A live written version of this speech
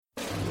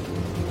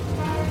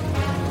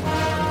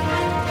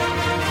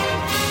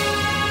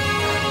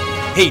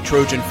Hey,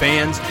 Trojan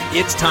fans,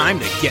 it's time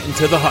to get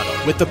into the huddle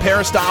with the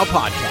Peristyle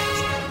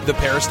Podcast. The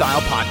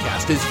Peristyle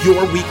Podcast is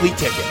your weekly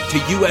ticket to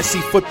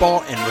USC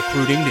football and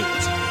recruiting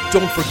news.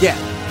 Don't forget,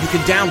 you can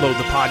download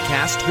the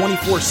podcast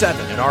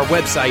 24/7 at our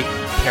website,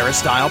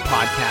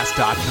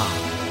 peristylepodcast.com.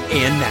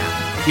 And now,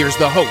 here's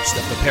the host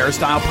of the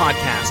Peristyle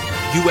Podcast,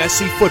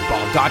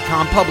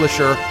 USCFootball.com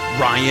publisher,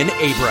 Ryan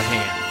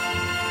Abraham.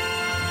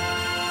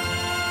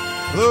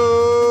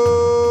 Hello,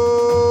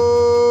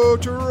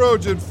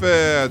 Trojan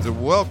fans,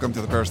 and welcome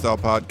to the Peristyle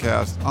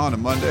Podcast on a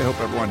Monday.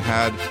 Hope everyone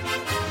had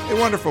a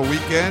wonderful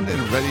weekend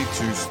and ready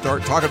to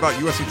start talking about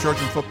USC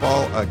Trojan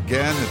football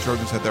again. The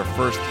Trojans had their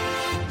first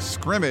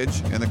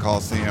scrimmage in the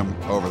Coliseum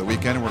over the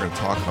weekend, and we're going to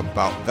talk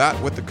about that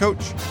with the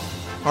coach,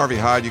 Harvey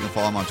Hyde. You can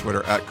follow him on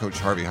Twitter at Coach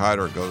Harvey Hyde,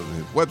 or go to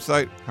his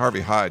website,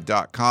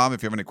 harveyhyde.com.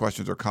 If you have any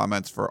questions or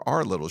comments for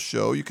our little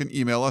show, you can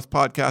email us,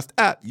 podcast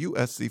at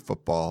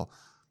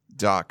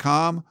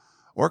uscfootball.com,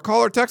 or call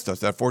or text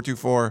us at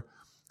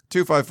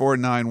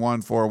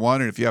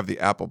 424-254-9141. And if you have the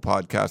Apple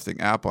Podcasting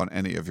app on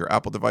any of your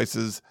Apple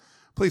devices,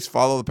 please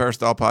follow the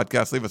Peristyle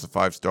Podcast. Leave us a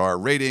 5-star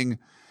rating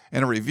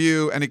and a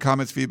review. Any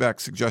comments, feedback,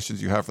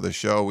 suggestions you have for the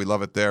show, we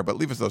love it there. But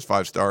leave us those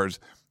 5 stars.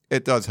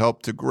 It does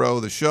help to grow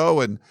the show.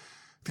 And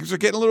things are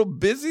getting a little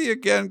busy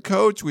again,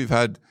 Coach. We've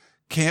had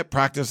camp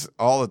practice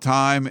all the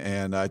time,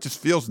 and it just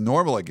feels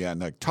normal again.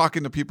 Like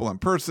talking to people in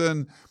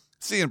person,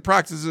 seeing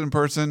practices in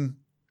person,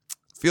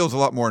 feels a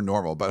lot more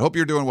normal. But hope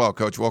you're doing well,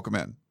 Coach. Welcome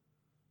in.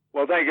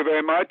 Well, thank you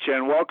very much,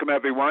 and welcome,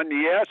 everyone.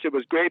 Yes, it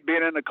was great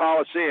being in the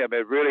Coliseum.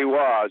 It really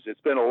was.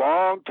 It's been a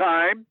long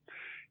time,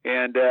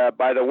 and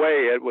by the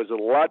way, it was a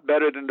lot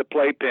better than the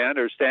playpen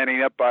or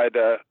standing up by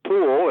the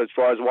pool as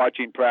far as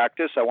watching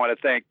practice. I want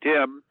to thank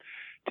Tim.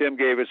 Tim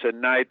gave us a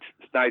nice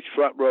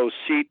front row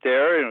seat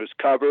there, and it was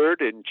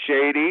covered and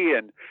shady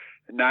and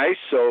nice,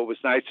 so it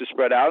was nice to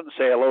spread out and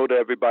say hello to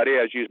everybody,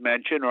 as you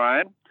mentioned,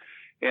 Ryan,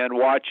 and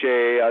watch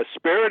a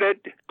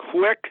spirited,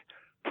 quick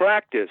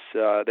practice.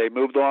 They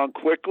moved along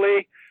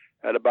quickly.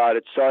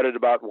 It started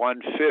about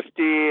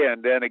 1:50,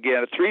 and then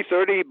again at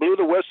 3:30, blew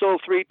the whistle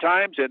 3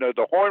 times, and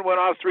the horn went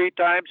off 3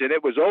 times, and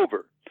it was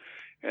over.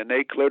 And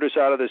they cleared us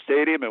out of the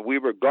stadium, and we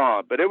were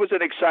gone. But it was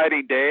an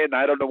exciting day, and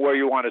I don't know where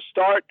you want to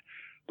start,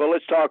 but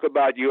let's talk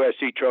about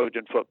USC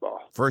Trojan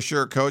football. For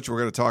sure, Coach. We're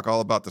going to talk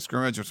all about the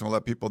scrimmage. Just want to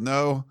let people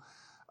know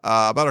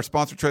about our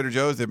sponsor, Trader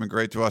Joe's. They've been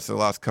great to us the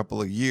last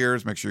couple of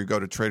years. Make sure you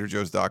go to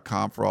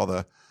traderjoes.com for all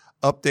the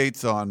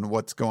updates on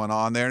what's going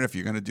on there. And if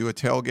you're going to do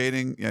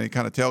any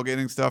kind of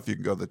tailgating stuff, you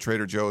can go to the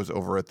Trader Joe's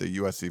over at the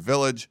USC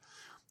Village.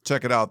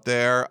 Check it out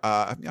there.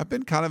 I've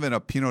been kind of in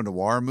a Pinot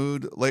Noir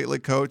mood lately,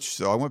 Coach.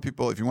 So I want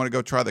people, if you want to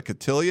go try the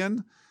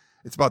Cotillion,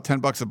 it's about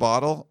 $10 a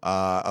bottle.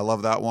 I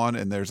love that one.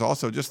 And there's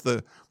also just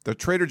the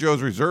Trader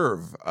Joe's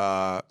Reserve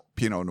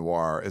Pinot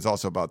Noir is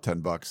also about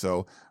 $10.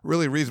 So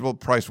really reasonable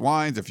price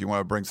wines if you want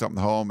to bring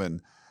something home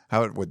and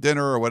have it with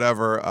dinner or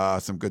whatever.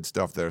 Some good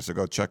stuff there. So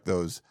go check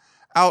those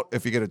out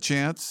if you get a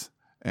chance.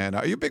 And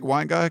are you a big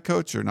wine guy,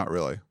 Coach, or not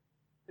really?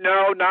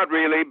 No, not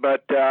really.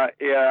 But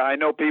yeah, I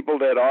know people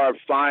that are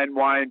fine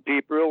wine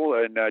people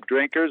and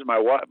drinkers.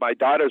 My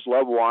daughters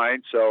love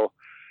wine, so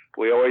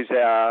we always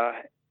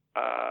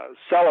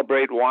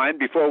celebrate wine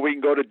before we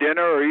can go to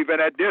dinner, or even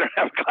at dinner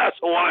have a glass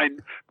of wine.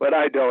 But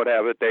I don't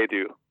have it; they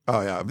do.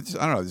 Oh yeah, I don't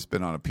know. I've just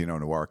been on a Pinot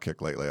Noir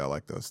kick lately. I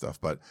like those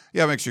stuff. But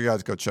yeah, make sure you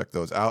guys go check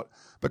those out.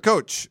 But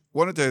Coach,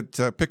 wanted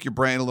to pick your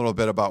brain a little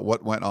bit about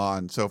what went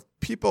on. So if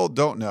people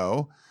don't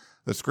know,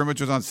 the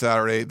scrimmage was on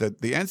Saturday.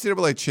 The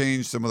NCAA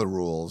changed some of the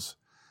rules.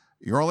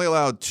 You're only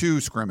allowed 2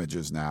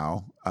 scrimmages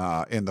now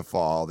in the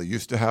fall. They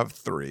used to have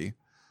 3.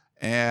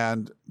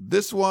 And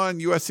this one,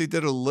 USC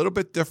did a little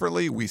bit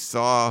differently. We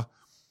saw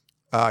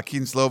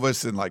Keaton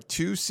Slovis in like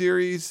 2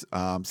 series.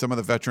 Some of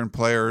the veteran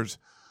players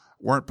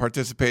weren't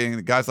participating.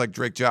 Guys like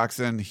Drake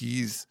Jackson,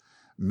 he's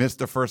missed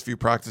the first few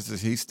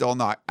practices. He's still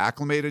not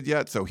acclimated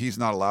yet, so he's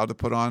not allowed to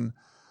put on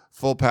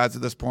full pads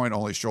at this point,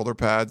 only shoulder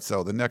pads.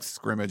 So the next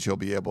scrimmage, he'll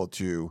be able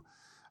to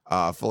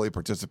fully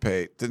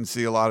participate. Didn't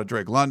see a lot of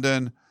Drake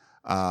London.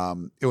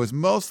 It was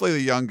mostly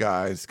the young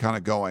guys kind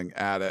of going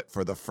at it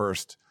for the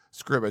first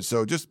scrimmage.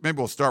 So just maybe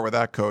we'll start with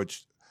that,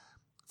 Coach.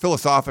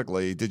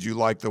 Philosophically, did you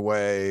like the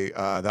way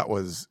that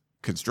was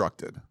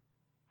constructed?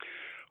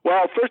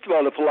 Well, first of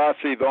all, the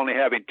philosophy of only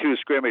having 2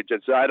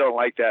 scrimmages, I don't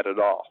like that at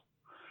all.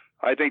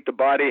 I think the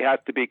body has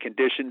to be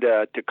conditioned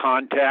to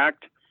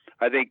contact.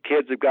 I think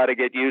kids have got to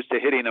get used to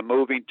hitting a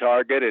moving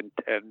target and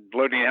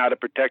learning how to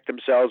protect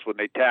themselves when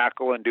they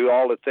tackle and do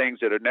all the things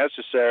that are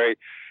necessary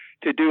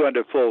to do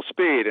under full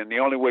speed. And the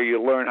only way you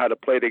learn how to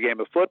play the game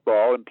of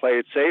football and play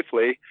it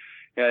safely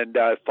and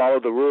follow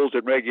the rules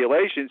and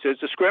regulations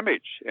is a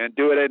scrimmage and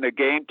do it in a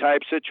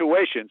game-type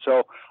situation.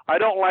 So I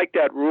don't like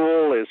that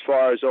rule as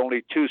far as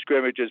only 2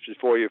 scrimmages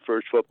before your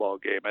first football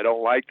game. I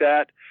don't like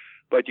that.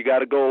 But you got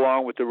to go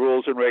along with the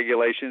rules and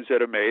regulations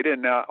that are made,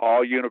 and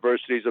all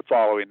universities are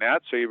following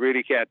that, so you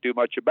really can't do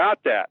much about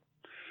that.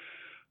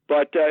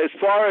 But as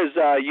far as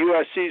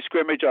USC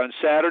scrimmage on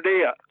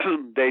Saturday,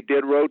 they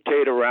did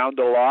rotate around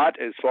a lot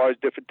as far as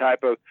different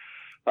type of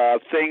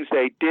things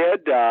they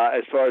did.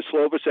 As far as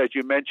Slovis, as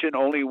you mentioned,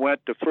 only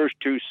went the first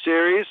 2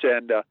 series,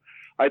 and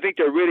I think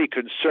they're really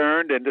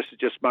concerned, and this is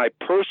just my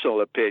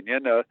personal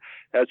opinion,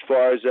 as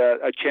far as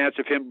a chance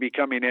of him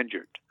becoming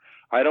injured.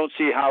 I don't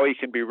see how he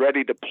can be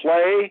ready to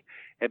play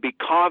and be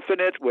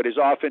confident with his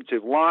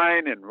offensive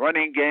line and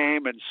running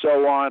game and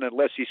so on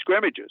unless he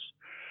scrimmages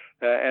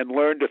and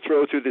learn to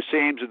throw through the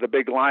seams of the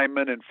big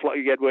lineman and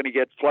when he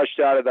gets flushed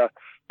out of the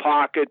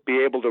pocket,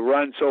 be able to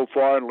run so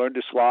far and learn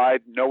to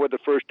slide, know where the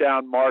first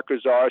down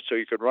markers are so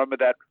you can run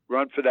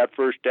for that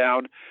first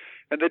down,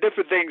 and the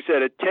different things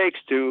that it takes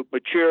to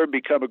mature and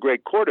become a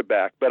great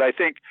quarterback. But I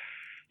think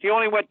he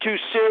only went 2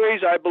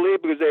 series, I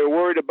believe, because they were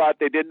worried about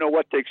they didn't know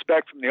what to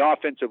expect from the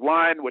offensive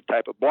line, what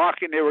type of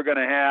blocking they were going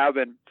to have,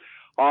 and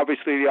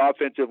obviously the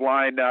offensive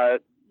line,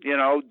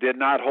 did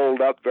not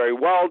hold up very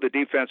well. The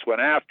defense went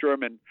after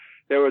him, and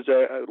there was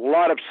a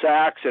lot of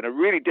sacks, and it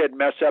really did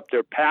mess up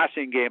their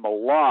passing game a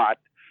lot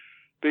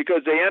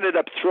because they ended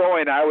up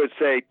throwing, I would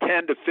say,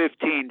 10 to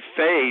 15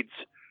 fades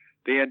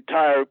the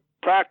entire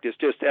practice.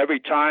 Just every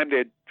time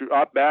they'd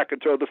drop back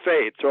and throw the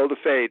fade, throw the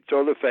fade,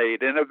 throw the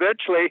fade. And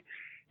eventually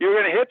you're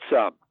going to hit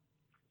some.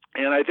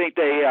 And I think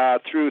they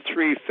threw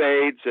 3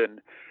 fades and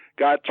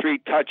got 3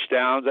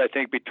 touchdowns, I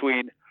think,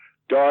 between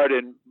Dart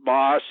and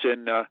Moss.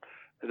 And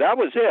that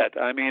was it.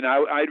 I mean,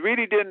 I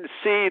really didn't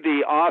see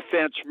the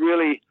offense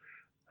really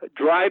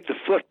drive the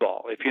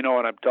football, if you know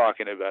what I'm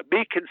talking about.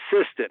 Be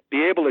consistent,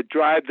 be able to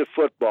drive the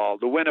football,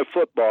 to win a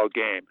football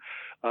game.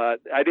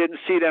 I didn't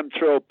see them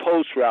throw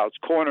post routes,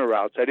 corner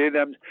routes. I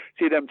didn't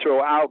see them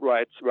throw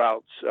outright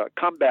routes,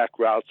 comeback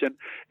routes. And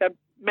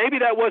maybe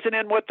that wasn't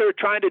in what they're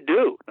trying to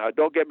do. Now,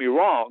 don't get me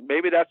wrong.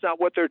 Maybe that's not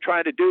what they're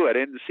trying to do. I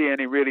didn't see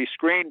any really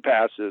screen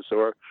passes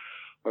or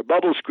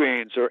bubble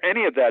screens or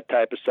any of that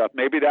type of stuff.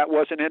 Maybe that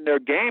wasn't in their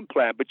game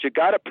plan, but you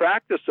got to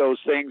practice those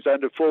things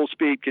under full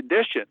speed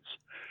conditions.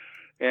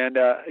 And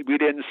we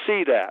didn't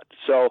see that.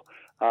 So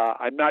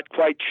I'm not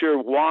quite sure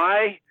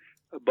why.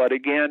 But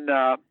again,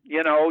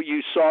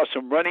 you saw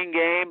some running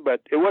game,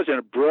 but it wasn't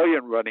a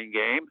brilliant running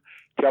game.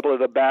 A couple of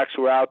the backs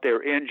were out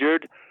there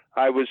injured.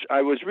 I was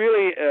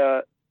really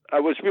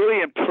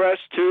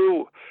impressed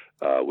too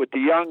with the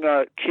young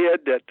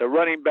kid, that the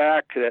running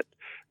back that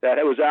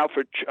was out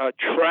for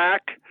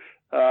track.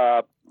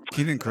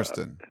 Keenan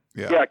Kristen.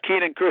 Yeah,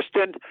 Keenan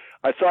Kristen.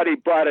 I thought he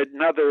brought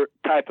another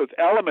type of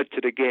element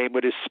to the game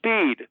with his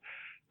speed.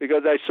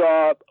 Because I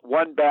saw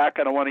one back,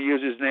 I don't want to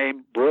use his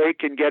name,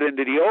 break and get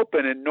into the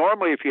open. And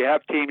normally if you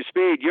have team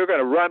speed, you're going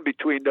to run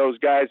between those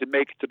guys and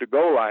make it to the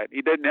goal line.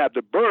 He didn't have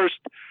the burst,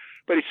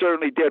 but he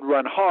certainly did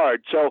run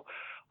hard. So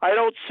I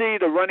don't see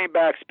the running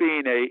backs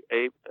being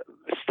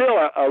still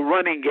a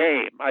running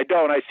game. I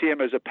don't. I see him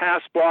as a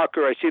pass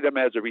blocker. I see them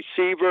as a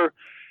receiver.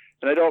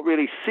 And I don't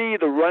really see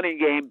the running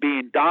game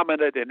being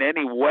dominant in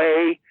any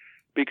way,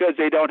 because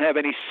they don't have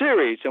any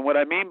series. And what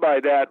I mean by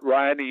that,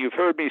 Ryan, and you've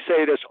heard me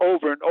say this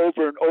over and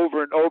over and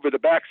over and over, the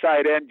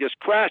backside end just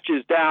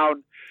crashes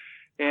down,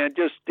 and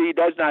he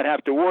does not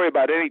have to worry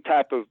about any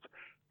type of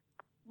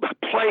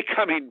play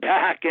coming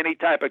back, any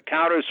type of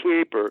counter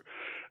sweep or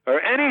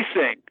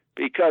anything,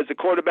 because the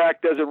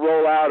quarterback doesn't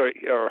roll out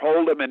or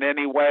hold him in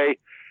any way.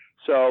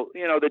 So,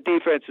 the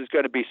defense is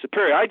going to be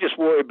superior. I just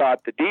worry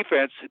about the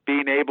defense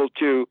being able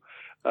to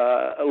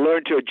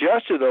learn to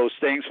adjust to those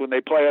things when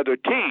they play other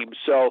teams.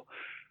 So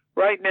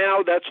right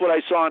now, that's what I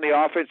saw on the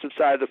offensive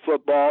side of the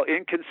football.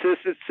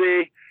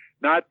 Inconsistency,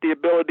 not the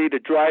ability to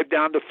drive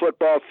down the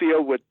football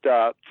field with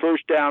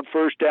first down,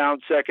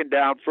 second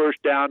down,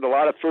 first down, a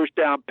lot of first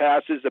down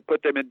passes that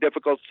put them in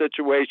difficult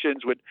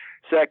situations with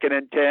 2nd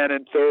and 10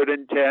 and 3rd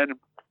and 10.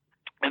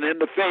 And then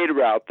the fade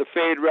route.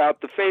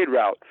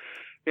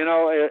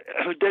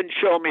 It didn't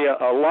show me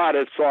a lot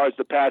as far as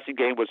the passing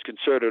game was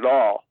concerned at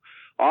all.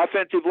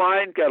 Offensive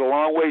line got a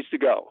long ways to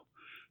go.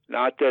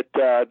 Not that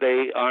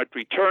they aren't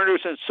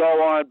returners and so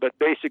on, but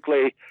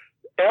basically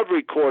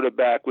every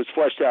quarterback was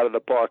flushed out of the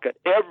pocket.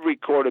 Every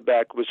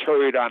quarterback was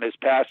hurried on his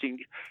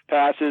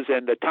passes,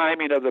 and the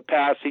timing of the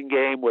passing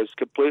game was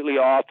completely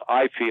off,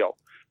 I feel.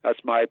 That's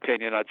my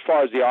opinion as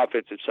far as the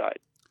offensive side.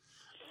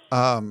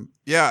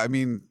 I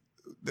mean,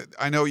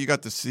 I know you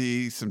got to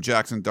see some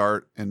Jackson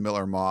Dart and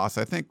Miller Moss.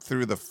 I think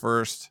through the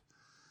first,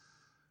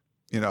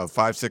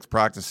 5-6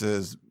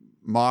 practices,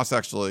 Moss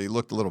actually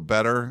looked a little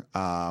better.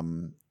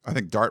 I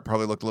think Dart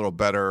probably looked a little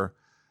better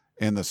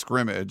in the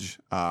scrimmage.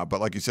 But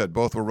like you said,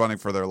 both were running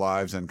for their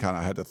lives and kind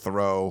of had to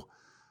throw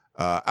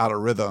out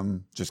of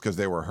rhythm just because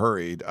they were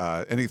hurried.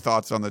 Any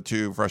thoughts on the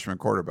 2 freshman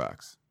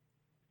quarterbacks?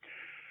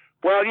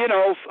 Well,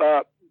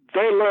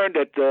 they learned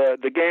that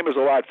the game is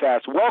a lot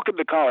faster. Welcome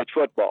to college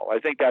football. I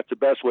think that's the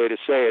best way to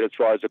say it as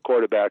far as the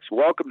quarterbacks.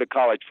 Welcome to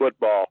college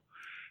football.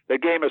 The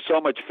game is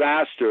so much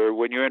faster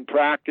when you're in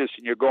practice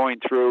and you're going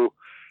through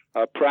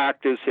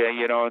practice,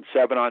 and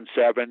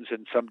 7-on-7s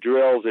and some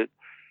drills,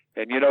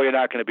 and you're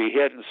not going to be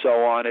hit and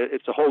so on.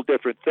 It's a whole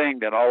different thing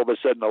than all of a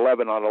sudden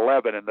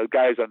 11-on-11, and the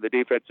guys on the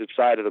defensive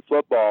side of the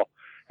football,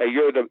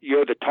 you're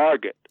the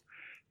target.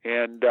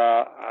 And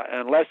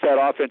unless that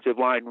offensive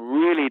line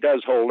really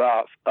does hold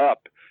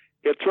up,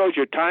 it throws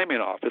your timing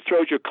off. It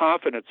throws your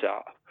confidence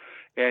off.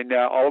 And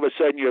all of a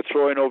sudden you're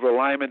throwing over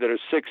linemen that are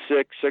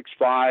 6'6",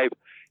 6'5",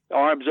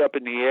 arms up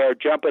in the air,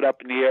 jumping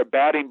up in the air,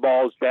 batting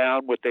balls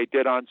down, what they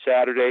did on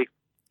Saturday.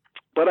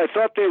 But I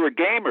thought they were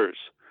gamers.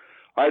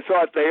 I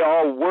thought they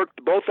all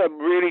worked. Both of them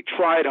really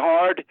tried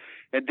hard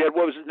and did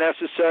what was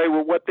necessary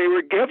with what they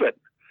were given.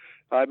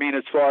 I mean,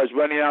 as far as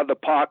running out of the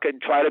pocket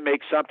and try to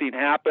make something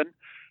happen.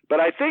 But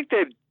I think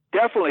they've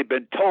definitely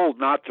been told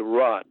not to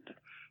run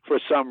for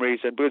some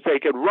reason, because they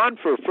could run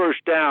for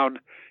first down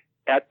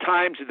at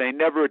times, and they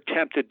never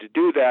attempted to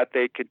do that.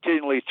 They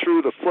continually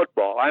threw the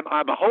football.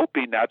 I'm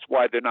hoping that's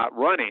why they're not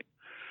running.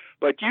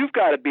 But you've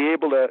got to be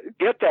able to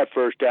get that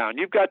first down.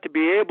 You've got to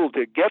be able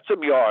to get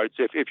some yards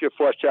if you're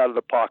flushed out of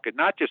the pocket,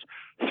 not just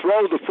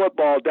throw the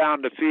football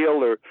down the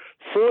field or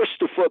force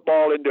the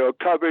football into a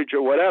coverage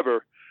or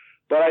whatever.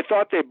 But I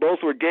thought they both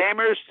were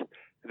gamers.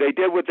 They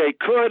did what they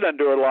could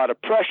under a lot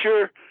of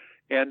pressure,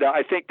 and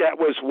I think that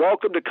was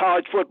welcome to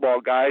college football,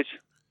 guys.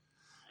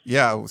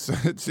 Yeah,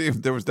 it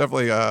seemed there was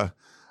definitely a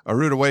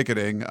rude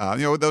awakening.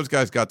 Those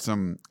guys got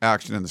some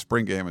action in the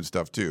spring game and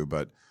stuff too,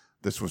 but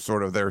this was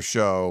sort of their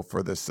show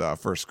for this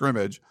first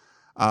scrimmage.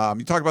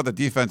 You talk about the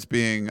defense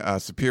being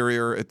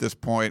superior at this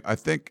point. I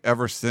think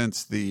ever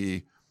since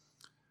the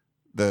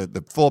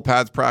full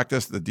pads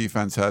practice, the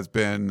defense has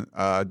been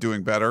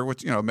doing better,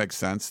 which makes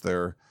sense.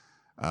 They're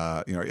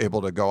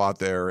able to go out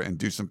there and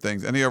do some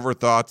things. Any other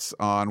thoughts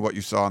on what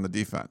you saw on the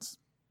defense?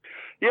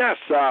 Yes.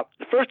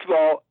 First of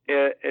all,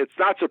 it's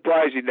not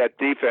surprising that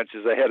defense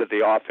is ahead of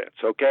the offense,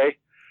 okay?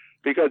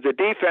 Because the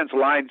defense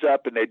lines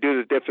up and they do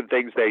the different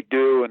things they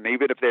do, and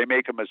even if they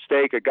make a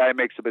mistake, a guy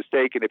makes a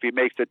mistake, and if he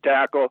makes a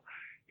tackle,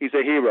 he's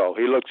a hero.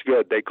 He looks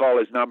good. They call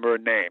his number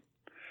and name.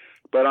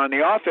 But on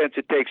the offense,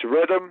 it takes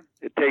rhythm.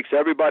 It takes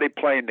everybody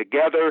playing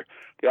together.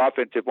 The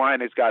offensive line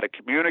has got to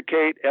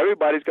communicate.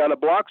 Everybody's got to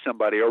block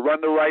somebody or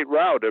run the right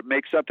route or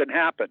make something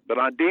happen. But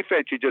on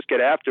defense, you just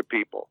get after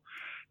people.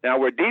 Now,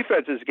 where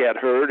defenses get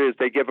hurt is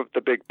they give up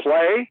the big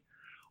play,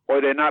 or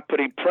they're not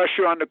putting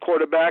pressure on the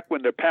quarterback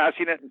when they're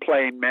passing it and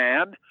playing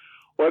man,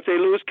 or if they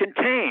lose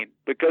contain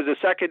because the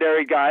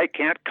secondary guy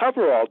can't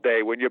cover all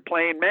day when you're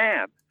playing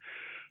man.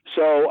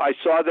 So I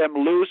saw them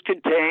lose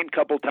contain a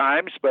couple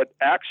times, but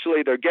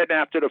actually they're getting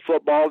after the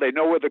football. They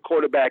know where the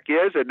quarterback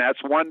is, and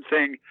that's one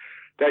thing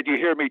that you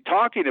hear me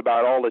talking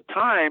about all the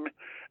time.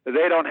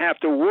 They don't have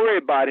to worry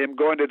about him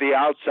going to the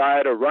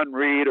outside or run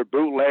read or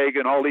bootleg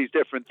and all these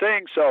different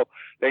things. So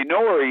they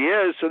know where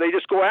he is, so they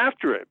just go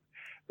after him.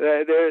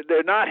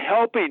 They're not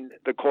helping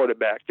the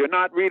quarterback. They're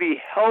not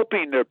really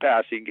helping their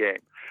passing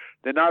game.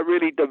 They're not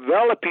really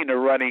developing a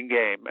running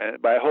game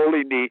by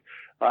holding the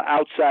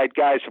outside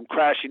guys from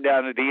crashing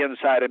down to the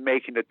inside and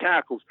making the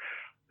tackles.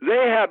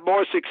 They have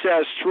more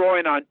success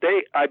throwing on.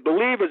 I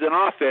believe as an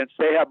offense,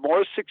 they have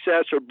more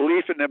success or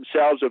belief in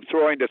themselves of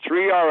throwing the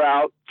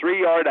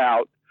 3-yard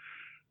out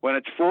when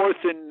it's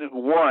 4th and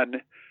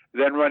 1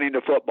 than running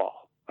the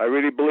football. I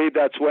really believe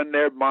that's when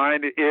their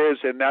mind is,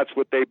 and that's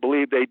what they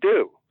believe they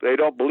do. They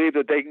don't believe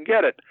that they can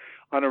get it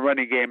on a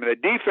running game. And the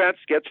defense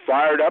gets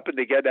fired up and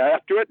they get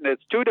after it, and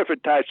it's two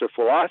different types of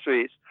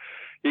philosophies.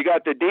 You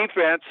got the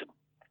defense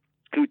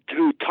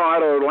who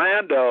taught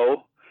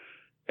Orlando,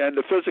 and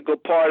the physical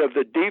part of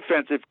the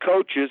defensive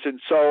coaches and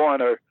so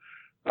on are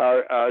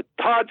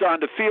Todd's on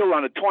the field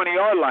on the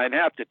 20-yard line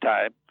half the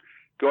time,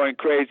 going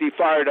crazy,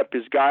 fired up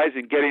his guys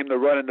and getting him to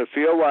run in the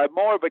field, while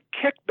more of a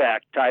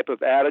kickback type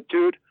of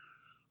attitude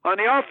on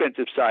the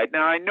offensive side.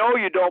 Now, I know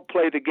you don't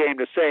play the game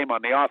the same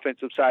on the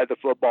offensive side of the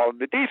football and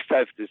the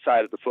defensive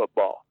side of the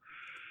football,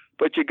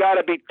 but you got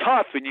to be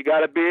tough and you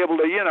got to be able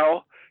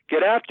to,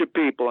 get after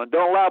people and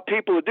don't allow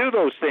people to do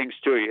those things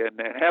to you,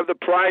 and have the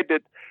pride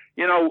that,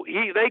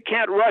 they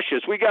can't rush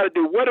us. We got to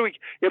do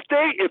if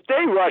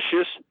they rush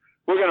us,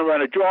 we're going to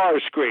run a draw or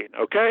screen,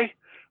 okay?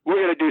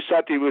 We're going to do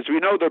something because we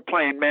know they're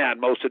playing man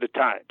most of the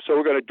time. So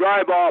we're going to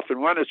drive off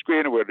and run a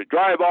screen, and we're going to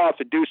drive off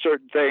and do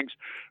certain things,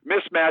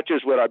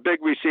 mismatches with our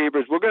big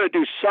receivers. We're going to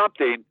do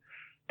something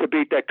to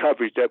beat that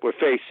coverage that we're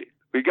facing.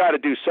 We got to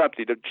do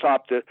something to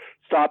stop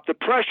the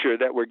pressure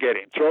that we're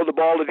getting. Throw the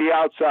ball to the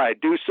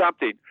outside. Do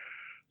something.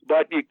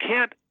 But you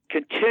can't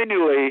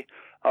continually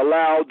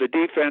allow the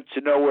defense to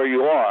know where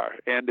you are.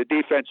 And the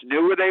defense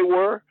knew where they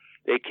were.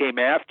 They came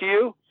after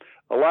you.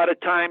 A lot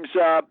of times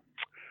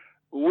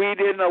we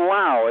didn't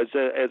allow, as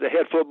a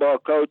head football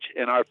coach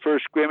in our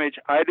first scrimmage,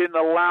 I didn't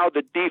allow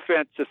the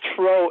defense to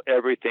throw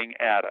everything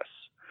at us.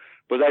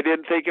 But I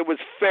didn't think it was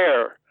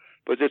fair.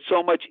 But it's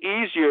so much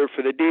easier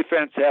for the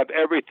defense to have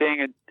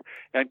everything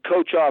and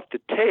coach off the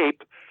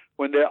tape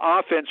when the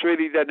offense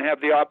really doesn't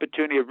have the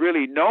opportunity of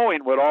really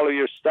knowing what all of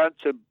your stunts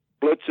and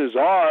blitzes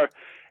are,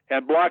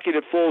 and blocking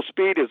at full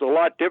speed is a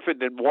lot different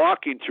than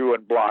walking through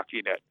and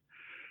blocking it.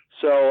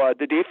 So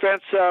the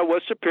defense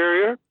was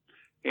superior,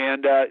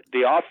 and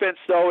the offense,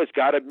 though, has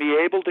got to be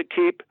able to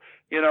keep,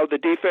 the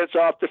defense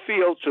off the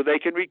field so they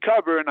can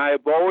recover. And I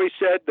have always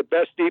said the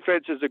best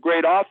defense is a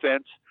great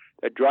offense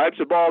that drives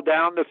the ball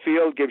down the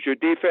field, gives your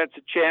defense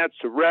a chance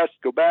to rest,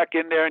 go back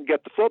in there and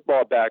get the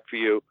football back for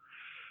you.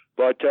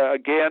 But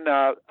again,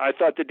 I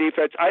thought the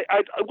defense.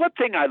 One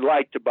thing I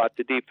liked about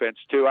the defense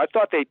too, I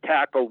thought they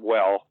tackled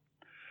well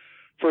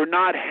for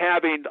not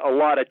having a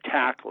lot of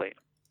tackling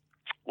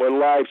or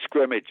live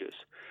scrimmages.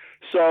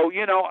 So,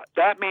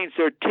 that means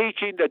they're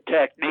teaching the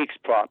techniques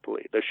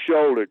properly, the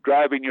shoulder,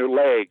 driving your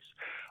legs.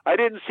 I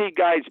didn't see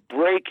guys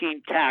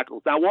breaking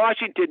tackles. Now,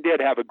 Washington did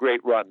have a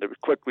great run, the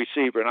quick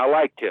receiver, and I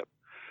liked him.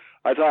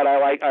 I thought I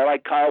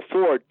like Kyle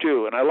Ford,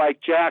 too, and I like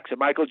Jackson,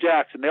 Michael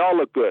Jackson. They all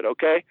look good,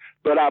 okay?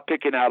 But I'm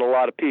picking out a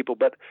lot of people.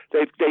 But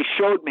they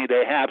showed me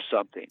they have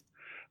something.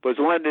 Because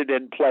Linden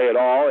didn't play at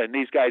all, and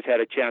these guys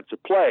had a chance to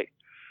play.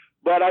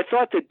 But I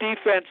thought the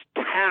defense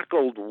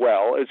tackled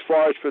well as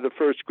far as for the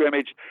first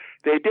scrimmage.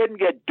 They didn't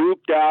get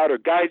duped out, or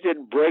guys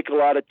didn't break a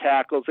lot of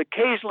tackles.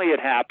 Occasionally it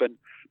happened,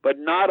 but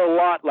not a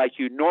lot like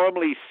you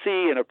normally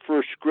see in a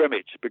first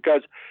scrimmage,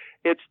 because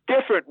it's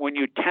different when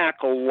you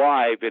tackle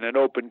live in an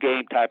open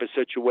game type of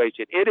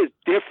situation. It is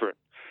different.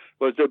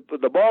 Because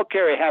the ball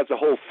carrier has the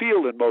whole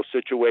field in most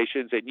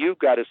situations, and you've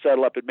got to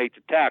settle up and make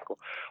the tackle.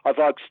 I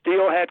thought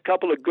Steele had a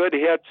couple of good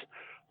hits.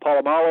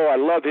 Polamalu, I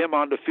love him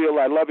on the field.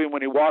 I love him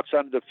when he walks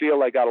onto the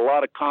field. I got a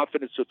lot of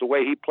confidence with the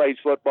way he plays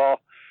football.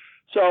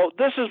 So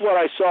this is what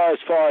I saw as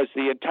far as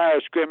the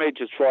entire scrimmage,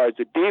 as far as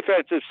the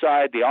defensive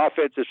side, the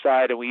offensive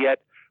side, and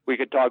we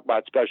can talk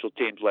about special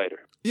teams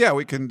later. Yeah,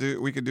 we can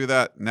do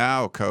that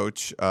now,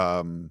 Coach.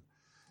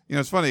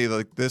 It's funny,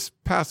 like this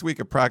past week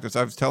of practice,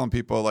 I was telling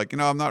people, like,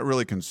 I'm not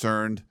really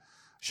concerned.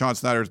 Sean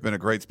Snyder's been a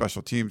great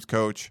special teams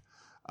coach.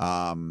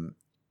 And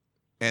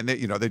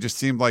they just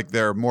seem like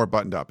they're more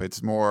buttoned up.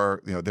 It's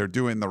more, they're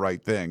doing the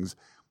right things.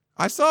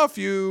 I saw a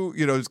few,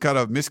 just kind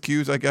of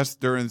miscues, I guess,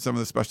 during some of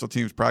the special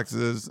teams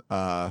practices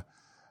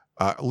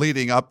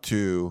leading up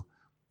to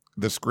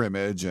the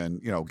scrimmage.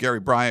 And, Gary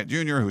Bryant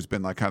Jr., who's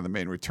been like kind of the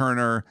main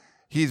returner,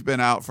 he's been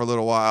out for a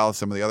little while.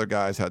 Some of the other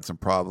guys had some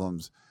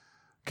problems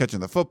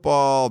catching the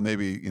football,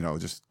 maybe,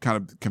 just kind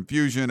of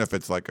confusion if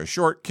it's like a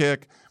short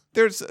kick.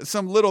 There's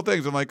some little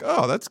things I'm like,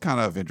 oh, that's kind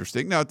of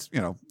interesting. Now it's,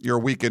 you're a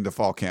week into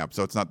fall camp,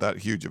 so it's not that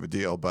huge of a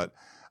deal. But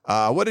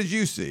what did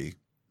you see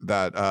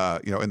that,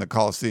 in the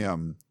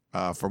Coliseum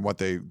from what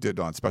they did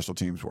on special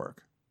teams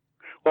work?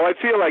 Well, I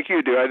feel like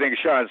you do. I think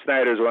Sean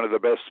Snyder is one of the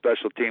best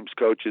special teams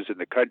coaches in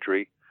the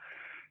country.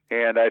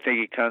 And I think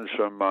he comes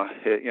from,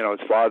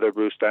 his father,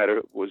 Bruce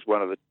Snyder, was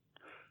one of the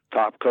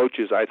top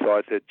coaches, I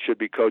thought, that should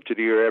be coach of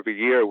the year every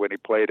year when he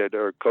played at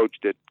or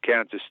coached at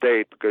Kansas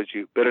State, because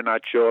you better not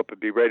show up and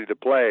be ready to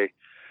play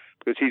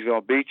because he's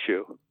going to beat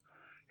you.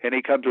 And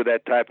he comes with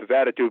that type of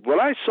attitude. What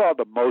I saw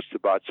the most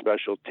about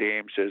special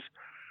teams is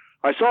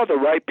I saw the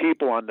right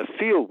people on the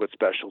field with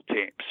special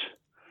teams.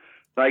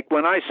 Like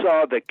when I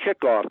saw the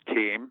kickoff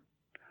team,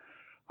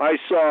 I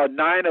saw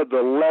 9 of the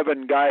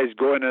 11 guys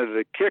going into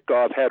the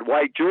kickoff had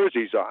white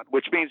jerseys on,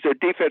 which means they're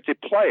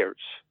defensive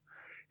players.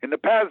 In the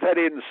past, I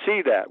didn't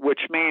see that,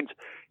 which means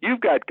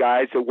you've got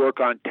guys that work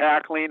on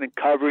tackling and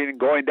covering and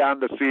going down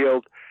the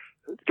field,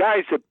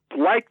 guys that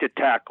like to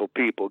tackle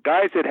people,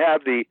 guys that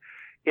have the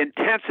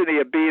intensity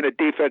of being a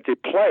defensive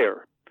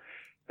player.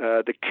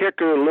 The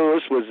kicker,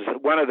 Lewis, was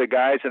one of the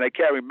guys, and I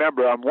can't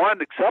remember. On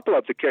a couple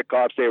of the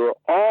kickoffs, they were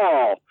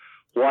all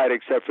white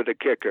except for the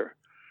kicker.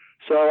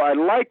 So I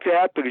like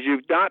that because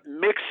you're not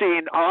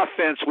mixing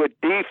offense with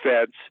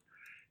defense,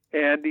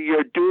 and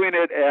you're doing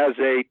it as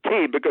a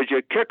team because you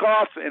kick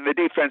off and the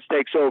defense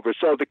takes over.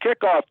 So the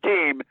kickoff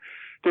team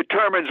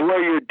determines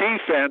where your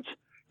defense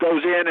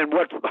goes in and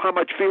how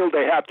much field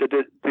they have to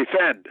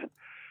defend.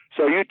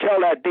 So you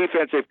tell that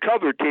defensive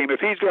cover team, if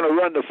he's going to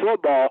run the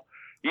football,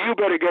 you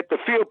better get the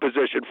field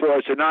position for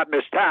us and not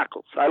miss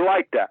tackles. I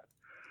like that.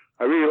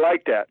 I really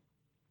like that.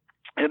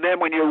 And then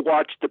when you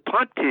watch the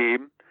punt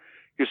team,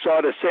 you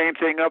saw the same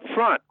thing up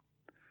front.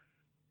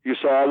 You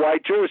saw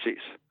white jerseys.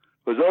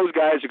 Because those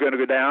guys are going to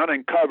go down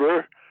and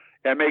cover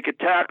and make a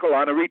tackle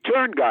on a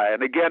return guy.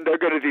 And again, they're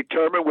going to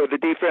determine where the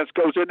defense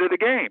goes into the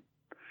game.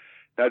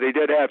 Now, they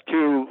did have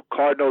 2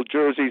 Cardinal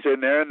jerseys in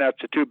there, and that's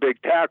the 2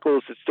 big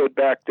tackles that stood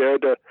back there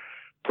to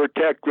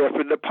protect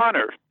Griffin, the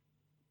punter.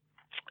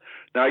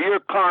 Now, your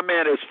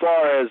comment as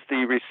far as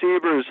the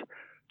receivers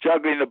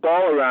juggling the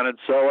ball around and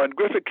so on,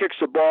 Griffin kicks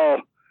the ball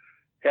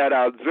at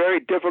a very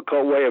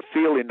difficult way of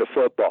feeling the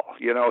football.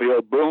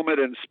 He'll boom it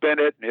and spin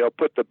it, and he'll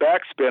put the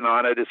backspin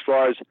on it as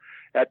far as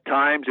at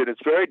times, and it's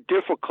very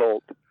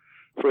difficult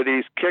for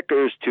these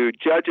kickers to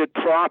judge it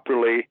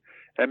properly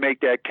and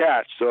make that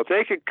catch. So if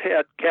they can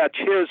catch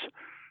his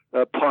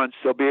punts,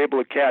 they'll be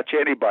able to catch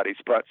anybody's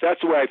punts.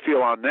 That's the way I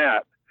feel on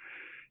that.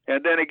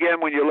 And then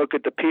again, when you look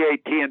at the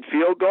PAT and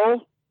field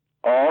goal,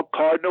 all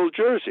Cardinal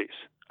jerseys.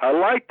 I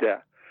like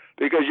that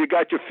because you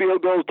got your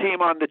field goal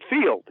team on the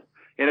field.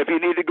 And if you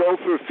need to go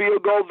for a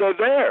field goal, they're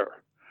there.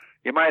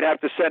 You might have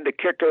to send a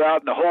kicker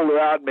out and a holder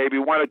out, maybe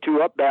 1 or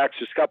 2 upbacks,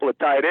 just a couple of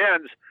tight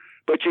ends,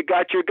 but you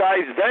got your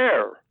guys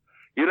there.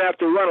 You don't have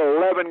to run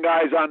 11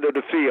 guys onto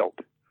the field.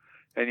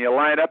 And you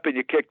line up and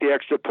you kick the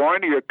extra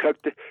point or you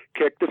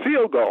kick the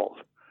field goal.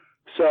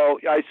 So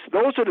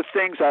those are the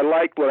things I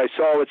liked what I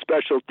saw with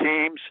special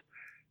teams.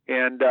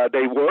 And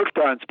they worked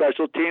on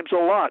special teams a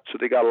lot, so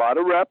they got a lot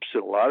of reps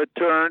and a lot of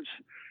turns,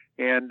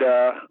 and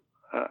those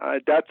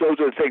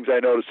are the things I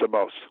noticed the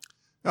most.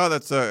 Oh,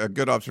 that's a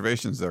good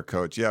observations there,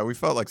 Coach. Yeah, we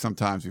felt like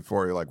sometimes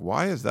before you're like,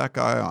 why is that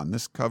guy on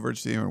this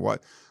coverage team, and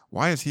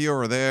why is he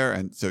over there?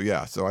 And so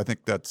so I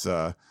think that's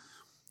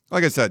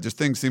like I said, just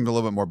things seemed a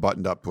little bit more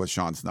buttoned up with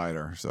Sean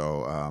Snyder.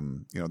 So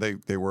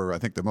they were, I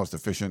think, the most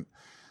efficient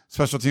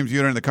special teams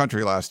unit in the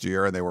country last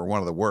year, and they were one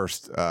of the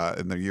worst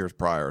in the years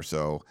prior.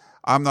 So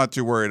I'm not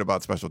too worried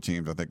about special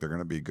teams. I think they're going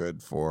to be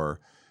good for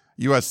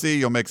USC.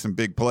 You'll make some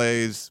big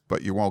plays,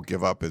 but you won't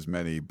give up as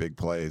many big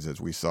plays as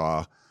we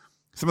saw.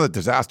 Some of the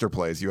disaster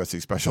plays USC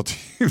special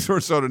teams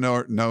were sort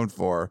of known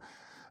for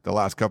the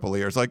last couple of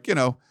years, like,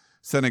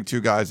 sending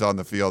two guys on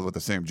the field with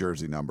the same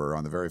jersey number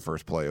on the very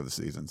first play of the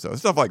season. So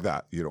stuff like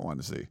that you don't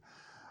want to see.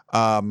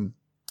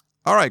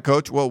 All right,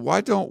 Coach. Well,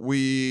 why don't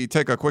we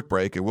take a quick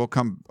break and we'll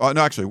come. Oh,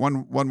 no, actually,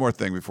 one more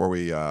thing before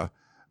we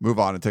move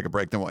on and take a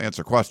break. Then we'll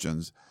answer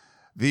questions.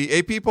 The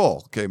AP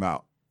poll came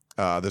out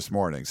this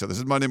morning. So this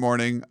is Monday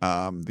morning.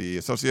 The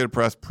Associated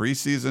Press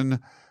preseason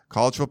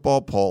college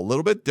football poll, a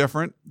little bit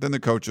different than the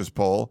coaches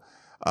poll.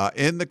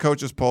 In the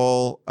coaches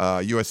poll,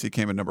 USC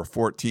came in number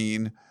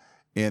 14.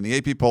 In the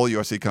AP poll,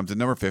 USC comes in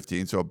number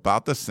 15, so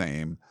about the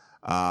same.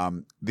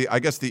 I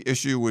guess the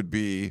issue would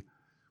be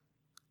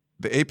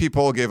the AP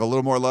poll gave a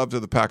little more love to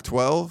the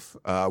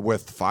Pac-12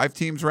 with 5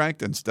 teams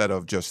ranked instead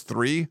of just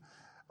 3.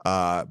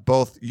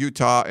 Both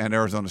Utah and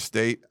Arizona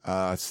State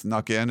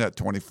snuck in at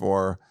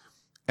 24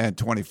 and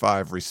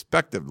 25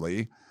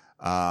 respectively.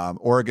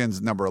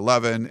 Oregon's number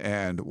 11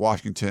 and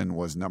Washington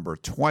was number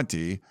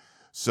 20.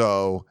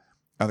 So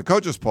on the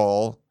coaches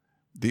poll,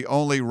 the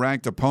only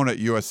ranked opponent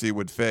USC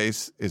would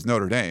face is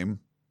Notre Dame.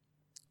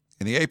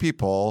 In the AP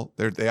poll,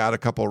 they add a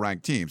couple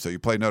ranked teams. So you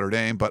play Notre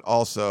Dame, but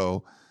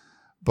also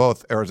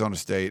both Arizona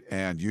State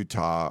and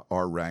Utah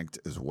are ranked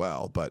as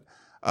well. But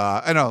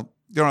I know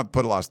you don't have to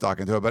put a lot of stock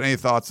into it, but any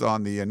thoughts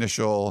on the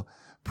initial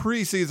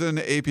preseason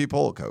AP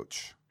poll,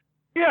 Coach?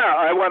 Yeah,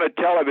 I want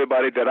to tell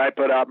everybody that I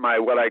put out my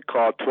what I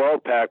call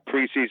 12-pack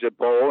preseason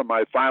poll and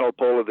my final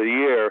poll of the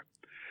year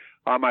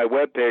on my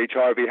webpage,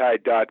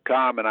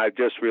 harveyhyde.com, and I've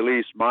just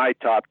released my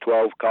top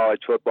 12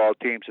 college football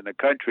teams in the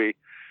country.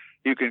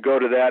 You can go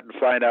to that and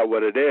find out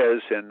what it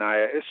is, and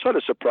it sort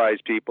of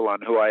surprised people on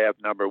who I have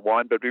number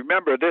 1. But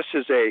remember, this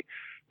is a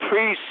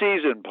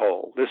preseason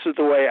poll. This is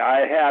the way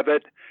I have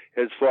it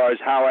as far as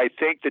how I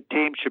think the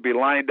team should be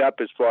lined up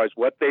as far as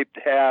what they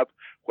have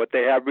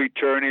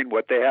returning,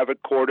 what they have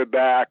at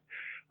quarterback,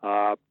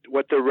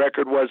 what their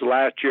record was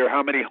last year,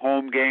 how many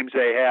home games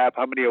they have,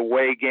 how many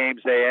away games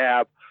they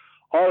have,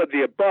 all of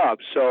the above.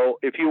 So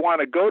if you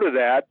want to go to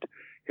that,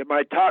 in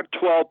my top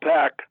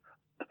 12-pack,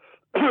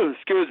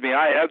 excuse me,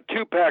 I have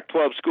 2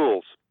 Pac-12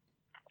 schools.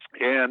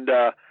 And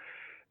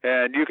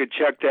you can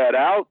check that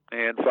out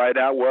and find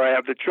out where I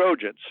have the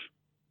Trojans.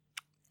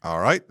 All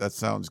right. That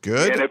sounds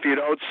good. And if you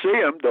don't see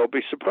them, don't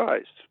be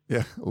surprised.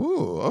 Yeah.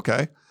 Ooh,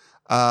 okay.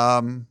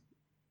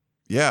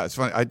 Yeah, it's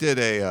funny. I did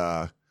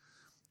a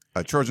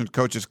Trojan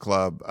Coaches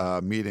Club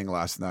meeting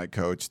last night,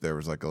 Coach. There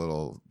was like a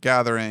little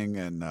gathering,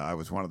 and I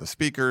was one of the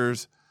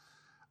speakers.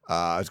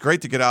 It's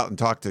great to get out and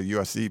talk to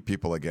USC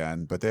people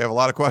again, but they have a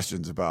lot of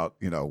questions about,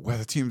 where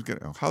the team's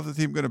how's the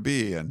team going to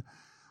be? And,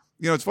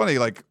 it's funny,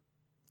 like,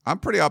 I'm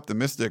pretty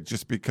optimistic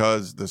just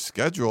because the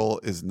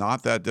schedule is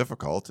not that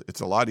difficult.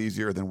 It's a lot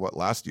easier than what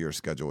last year's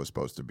schedule was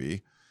supposed to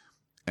be.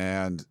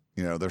 And,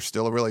 they're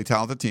still a really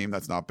talented team.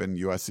 That's not been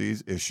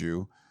USC's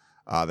issue.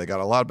 They got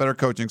a lot better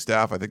coaching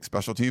staff. I think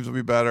special teams will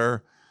be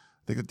better.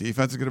 I think the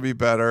defense is going to be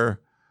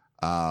better.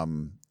 I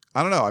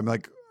don't know. I'm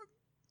like,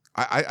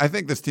 I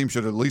think this team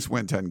should at least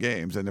win 10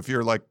 games. And if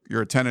you're a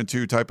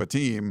 10-2 type of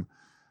team,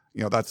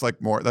 that's like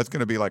that's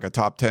going to be like a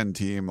top 10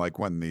 team, like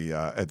when the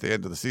at the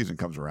end of the season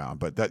comes around.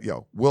 But that,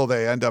 will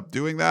they end up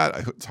doing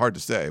that? It's hard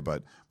to say,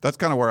 but that's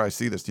kind of where I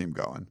see this team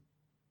going.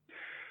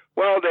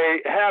 Well,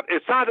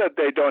 it's not that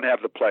they don't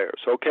have the players,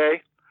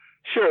 okay?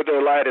 Sure,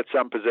 they're light at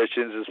some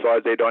positions as far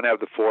as they don't have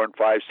the 4- and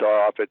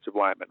 5-star offensive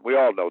linemen. We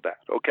all know that,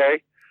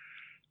 okay?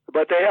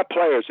 But they have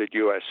players at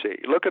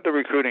USC. Look at the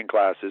recruiting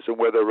classes and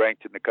where they're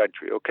ranked in the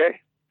country, okay?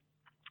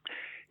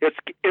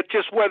 It's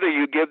just whether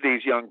you give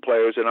these young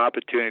players an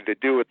opportunity to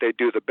do what they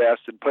do the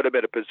best and put them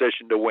in a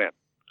position to win,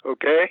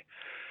 okay?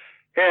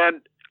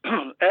 And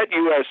at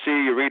USC,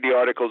 you read the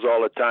articles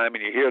all the time,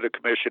 and you hear the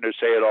commissioner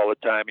say it all the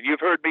time. And you've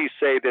heard me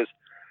say this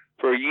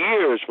for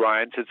years,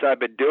 Ryan, since I've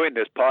been doing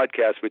this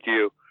podcast with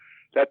you,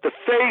 that the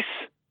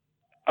face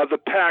of the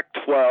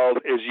Pac-12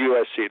 is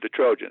USC, the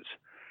Trojans.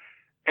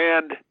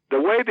 And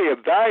the way they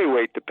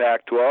evaluate the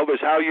Pac-12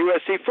 is how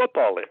USC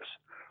football is.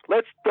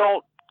 Let's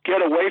don't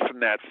get away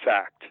from that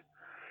fact.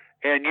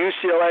 And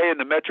UCLA in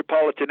the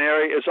metropolitan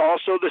area is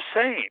also the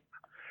same.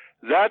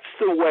 That's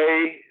the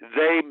way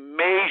they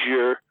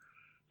measure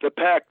the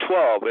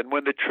Pac-12. And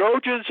when the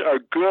Trojans are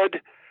good,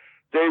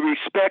 they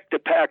respect the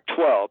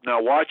Pac-12.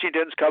 Now,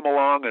 Washington's come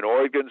along and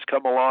Oregon's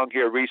come along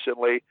here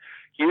recently.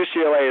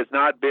 UCLA has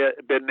not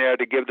been there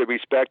to give the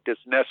respect that's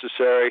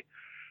necessary.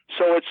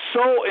 So it's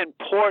so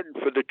important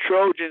for the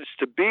Trojans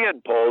to be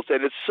in polls,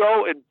 and it's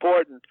so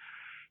important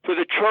for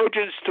the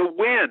Trojans to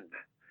win,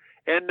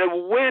 and to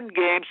win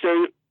games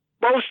they're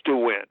supposed to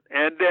win,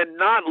 and then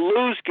not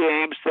lose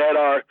games that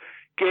are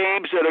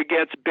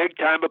against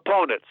big-time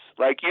opponents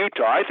like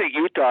Utah. I think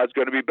Utah is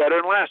going to be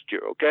better than last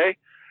year, okay?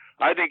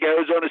 I think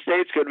Arizona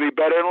State's going to be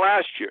better than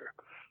last year.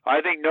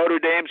 I think Notre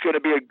Dame's going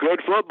to be a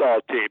good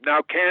football team.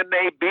 Now, can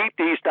they beat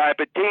these type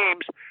of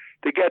teams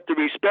to get the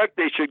respect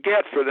they should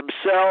get for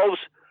themselves,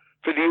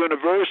 for the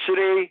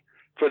university,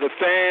 for the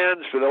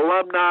fans, for the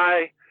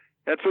alumni,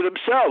 and for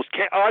themselves?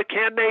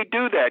 Can they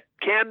do that?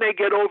 Can they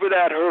get over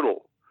that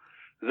hurdle?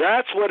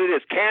 That's what it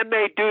is. Can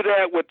they do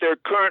that with their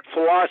current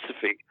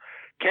philosophy?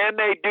 Can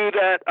they do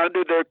that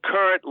under their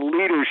current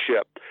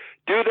leadership?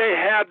 Do they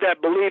have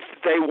that belief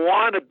that they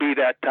want to be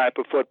that type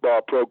of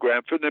football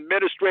program from the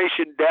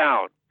administration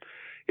down?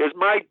 Is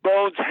Mike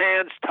Bohn's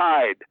hands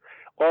tied,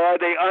 or are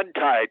they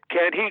untied?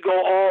 Can he go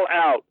all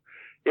out?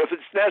 If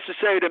it's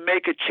necessary to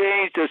make a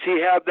change, does he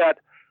have that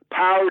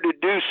power to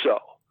do so?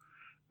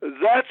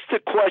 That's the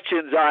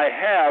questions I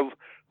have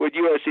with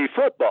USC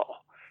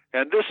football.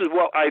 And this is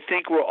what I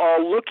think we're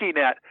all looking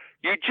at.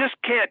 You just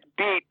can't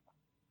beat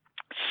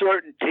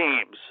certain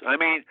teams. I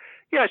mean,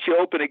 yes, you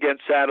open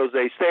against San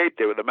Jose State.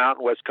 They were the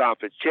Mountain West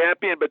Conference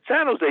champion, but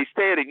San Jose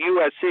State and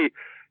USC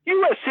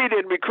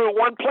didn't recruit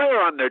one player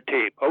on their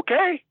team,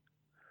 okay?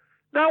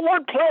 Not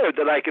one player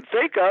that I can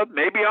think of.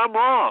 Maybe I'm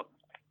wrong.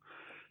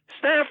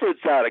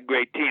 Stanford's not a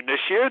great team this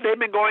year. They've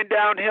been going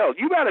downhill.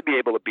 You got to be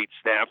able to beat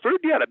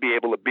Stanford. You got to be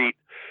able to beat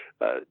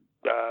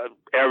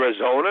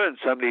Arizona and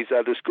some of these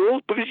other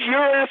schools because you're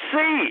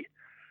USC.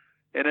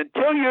 And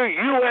until you're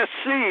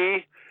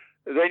USC,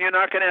 then you're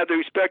not going to have the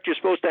respect you're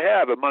supposed to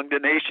have among the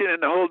nation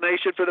and the whole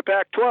nation for the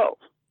Pac-12.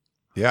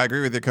 Yeah, I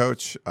agree with you,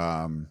 Coach.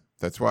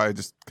 That's why I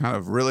just kind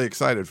of really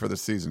excited for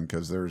this season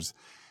because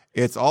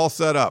it's all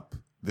set up.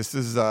 This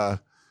is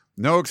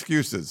no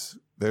excuses.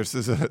 This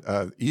is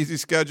an easy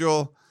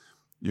schedule.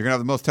 You're going to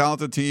have the most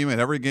talented team in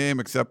every game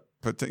except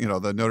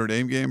the Notre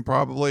Dame game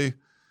probably.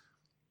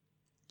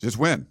 Just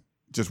win.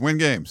 Just win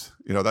games.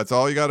 That's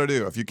all you got to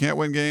do. If you can't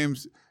win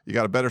games, you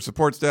got a better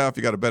support staff.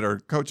 You got a better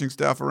coaching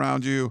staff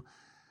around you.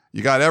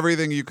 You got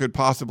everything you could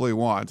possibly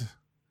want.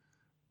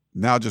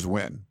 Now just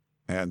win.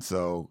 And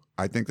so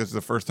I think this is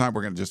the first time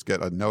we're going to just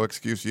get a no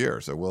excuse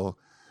year. So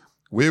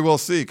we will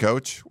see,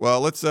 Coach.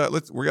 Well,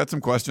 we got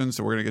some questions,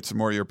 so we're going to get some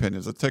more of your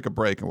opinions. Let's take a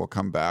break and we'll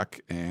come back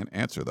and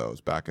answer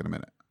those back in a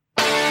minute.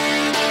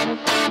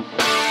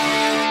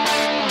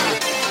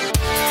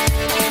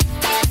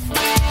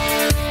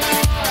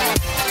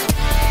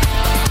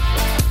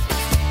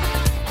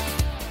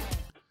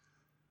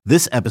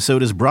 This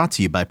episode is brought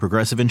to you by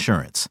Progressive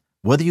Insurance.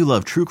 Whether you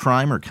love true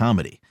crime or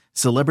comedy,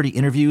 celebrity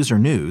interviews or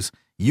news,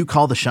 you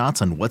call the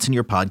shots on what's in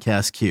your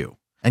podcast queue.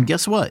 And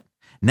guess what?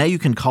 Now you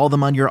can call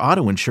them on your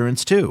auto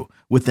insurance too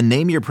with the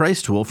Name Your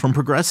Price tool from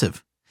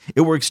Progressive.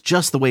 It works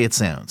just the way it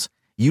sounds.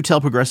 You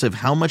tell Progressive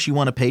how much you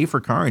want to pay for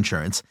car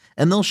insurance,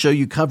 and they'll show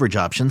you coverage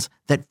options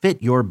that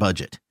fit your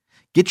budget.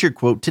 Get your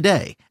quote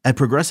today at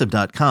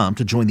Progressive.com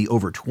to join the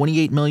over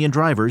 28 million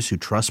drivers who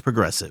trust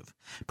Progressive.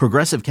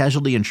 Progressive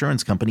Casualty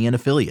Insurance Company and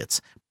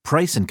Affiliates.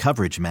 Price and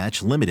coverage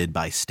match limited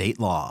by state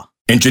law.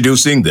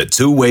 Introducing the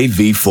Two-Way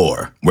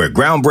V4, where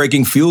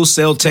groundbreaking fuel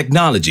cell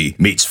technology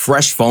meets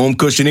fresh foam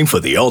cushioning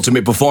for the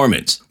ultimate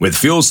performance. With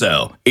Fuel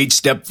Cell, each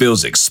step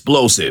feels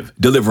explosive,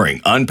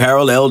 delivering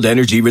unparalleled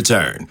energy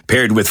return.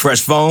 Paired with fresh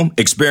foam,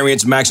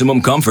 experience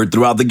maximum comfort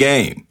throughout the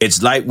game.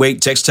 Its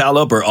lightweight textile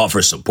upper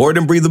offers support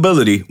and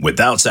breathability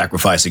without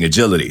sacrificing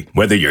agility.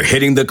 Whether you're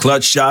hitting the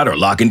clutch shot or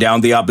locking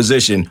down the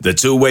opposition, the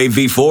Two-Way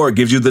V4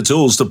 gives you the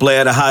tools to play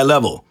at a high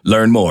level.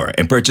 Learn more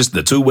and purchase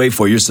the Two-Way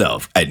for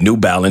yourself at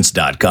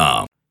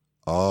NewBalance.com.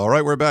 All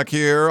right, we're back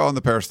here on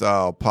the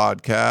Peristyle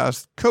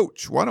Podcast.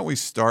 Coach, why don't we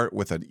start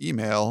with an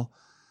email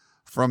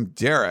from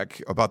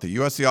Derek about the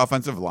USC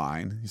offensive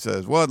line. He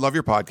says, well, I'd love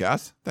your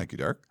podcast. Thank you,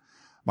 Derek.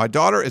 My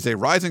daughter is a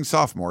rising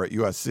sophomore at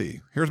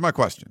USC. Here's my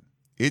question.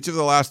 Each of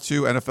the last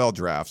two NFL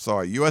drafts saw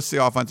a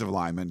USC offensive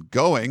lineman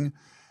going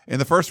in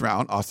the first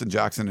round, Austin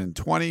Jackson in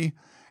 20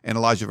 and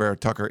Elijah Vera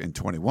Tucker in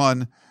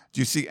 21.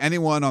 Do you see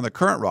anyone on the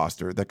current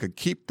roster that could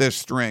keep this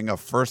string of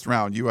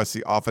first-round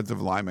USC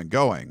offensive linemen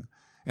going?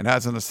 And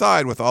as an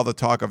aside, with all the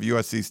talk of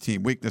USC's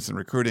team weakness in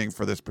recruiting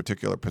for this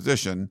particular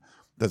position,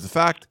 does the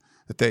fact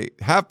that they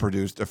have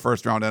produced a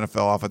first-round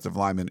NFL offensive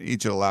lineman in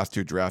each of the last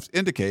two drafts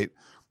indicate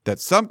that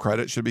some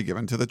credit should be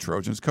given to the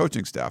Trojans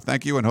coaching staff?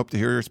 Thank you, and hope to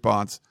hear your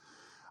response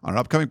on an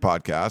upcoming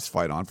podcast.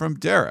 Fight on, from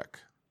Derek.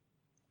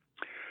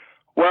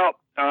 Well,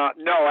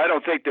 no, I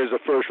don't think there's a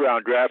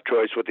first-round draft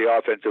choice with the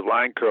offensive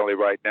line currently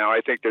right now.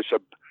 I think there's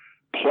some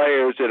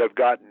players that have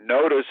gotten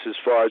notice as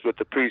far as with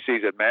the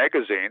preseason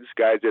magazines,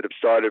 guys that have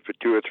started for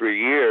 2 or 3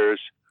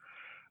 years.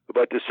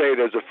 But to say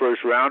there's a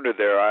first rounder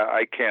there,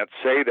 I can't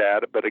say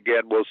that. But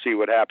again, we'll see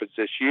what happens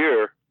this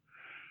year.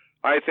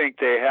 I think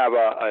they have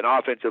an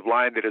offensive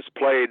line that has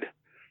played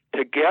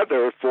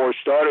together, 4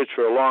 starters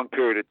for a long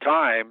period of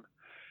time,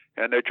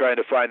 and they're trying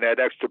to find that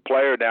extra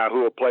player now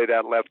who will play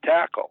that left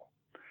tackle.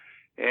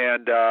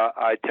 And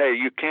I tell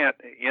you, you can't,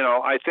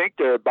 I think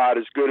they're about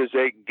as good as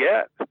they can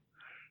get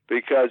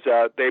because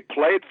they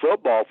played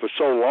football for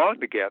so long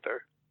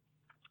together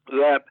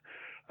that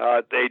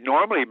they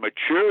normally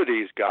mature,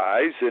 these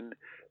guys, and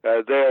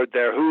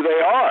they're who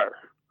they are.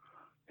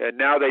 And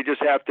now they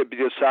just have to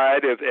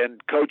decide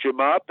and coach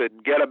them up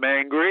and get them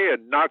angry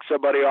and knock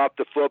somebody off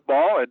the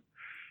football,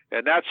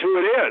 and that's who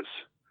it is.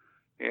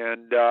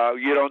 And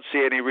you don't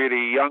see any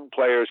really young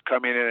players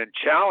coming in and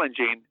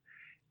challenging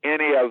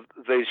any of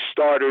the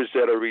starters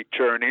that are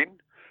returning.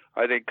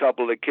 I think a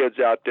couple of the kids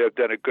out there have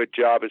done a good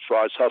job as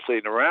far as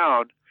hustling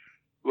around,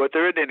 but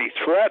there isn't any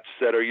threats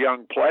that are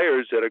young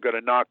players that are going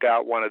to knock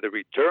out one of the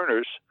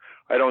returners.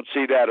 I don't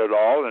see that at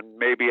all, and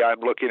maybe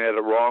I'm looking at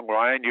it wrong,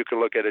 Ryan. You can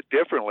look at it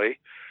differently.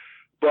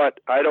 But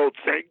I don't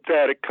think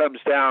that it comes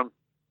down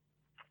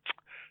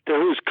to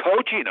who's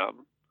coaching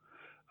them.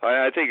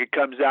 I think it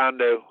comes down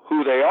to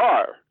who they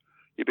are.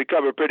 You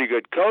become a pretty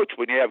good coach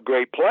when you have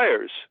great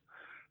players,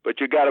 but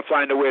you got to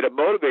find a way to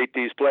motivate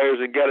these players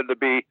and get them to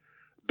be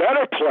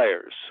better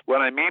players.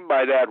 What I mean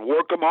by that,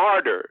 work them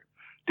harder,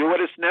 do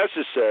what is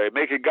necessary.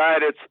 Make a guy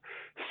that's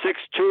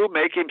 6'2",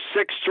 make him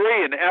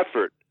 6'3" in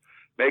effort.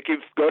 Make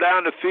him go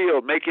down the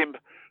field. Make him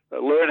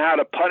learn how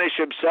to punish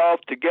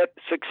himself to get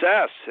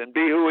success and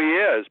be who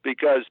he is.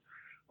 Because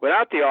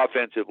without the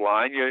offensive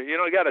line,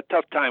 you got a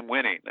tough time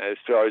winning as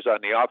far as on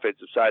the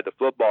offensive side of the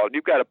football. And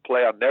you've got to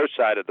play on their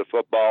side of the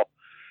football.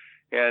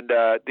 And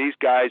these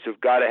guys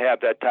have got to have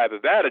that type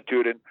of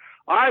attitude. And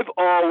I've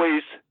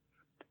always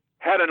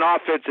had an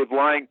offensive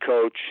line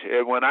coach.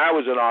 And when I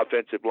was an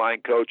offensive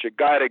line coach, a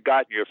guy that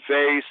got in your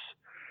face,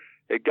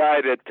 a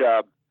guy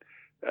that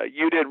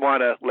you didn't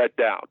want to let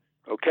down.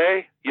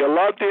 Okay? You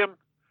loved him,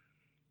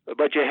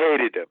 but you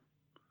hated him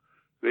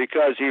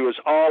because he was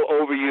all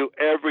over you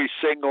every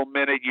single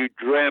minute. You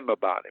dream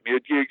about him.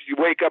 You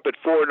wake up at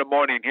 4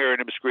 a.m. hearing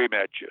him scream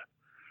at you.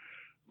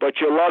 But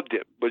you loved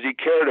him because he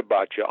cared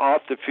about you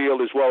off the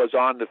field as well as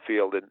on the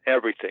field and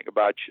everything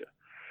about you.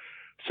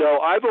 So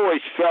I've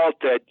always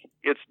felt that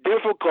it's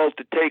difficult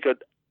to take an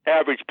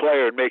average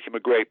player and make him a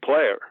great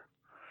player.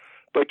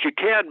 But you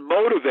can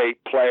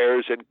motivate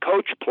players and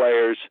coach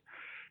players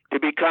to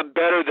become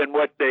better than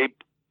what they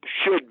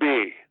should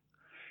be.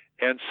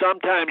 And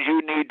sometimes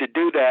you need to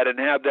do that and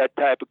have that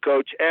type of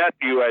coach at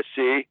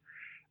USC.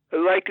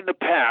 Like in the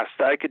past,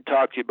 I can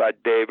talk to you about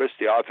Davis,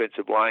 the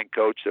offensive line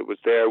coach that was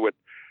there with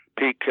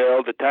Pete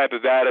Carroll, the type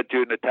of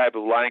attitude and the type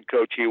of line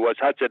coach he was.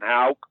 Hudson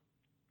Houck,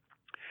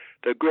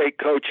 the great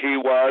coach he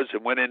was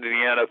and went into the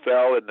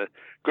NFL, and the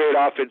great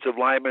offensive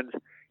linemen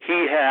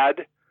he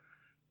had.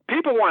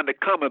 People wanted to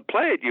come and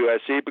play at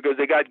USC because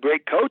they got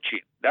great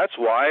coaching. That's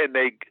why.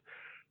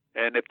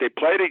 And if they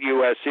played at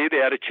USC, they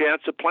had a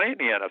chance of playing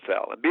the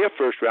NFL and be a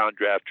first-round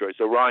draft choice.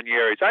 So Ron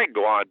Yeris, I can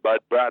go on, Brad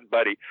and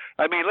Buddy.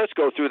 I mean, let's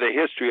go through the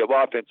history of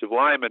offensive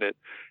linemen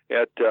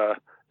at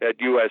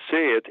USC.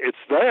 It's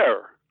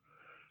there.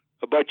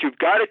 But you've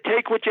got to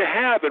take what you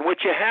have, and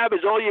what you have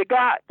is all you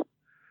got.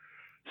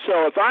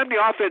 So if I'm the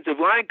offensive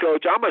line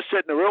coach, I'm going to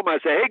sit in the room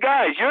and say, hey,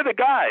 guys, you're the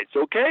guys,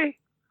 okay?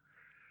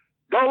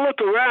 Don't look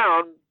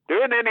around. There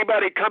isn't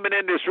anybody coming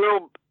in this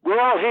room. We're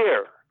all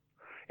here.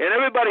 And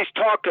everybody's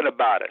talking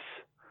about us.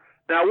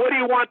 Now, what do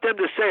you want them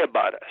to say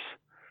about us?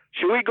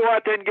 Should we go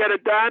out there and get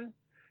it done?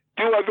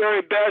 Do our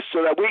very best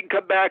so that we can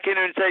come back in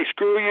and say,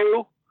 screw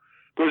you,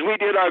 because we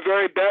did our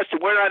very best and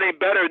we're not any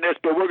better than this,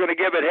 but we're going to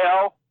give it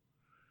hell?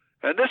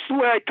 And this is the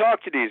way I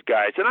talk to these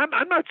guys. And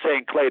I'm not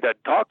saying Clay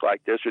doesn't talk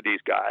like this with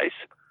these guys,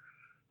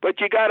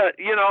 but you gotta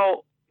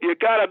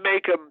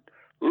make them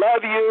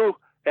love you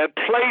and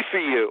play for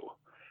you.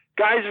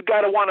 Guys have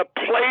got to want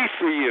to play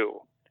for you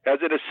as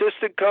an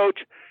assistant coach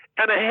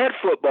and a head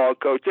football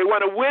coach. They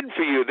want to win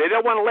for you. They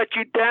don't want to let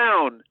you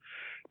down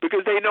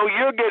because they know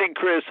you're getting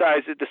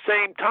criticized at the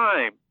same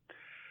time.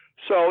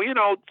 So,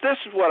 this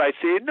is what I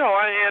see.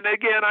 And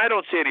again, I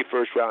don't see any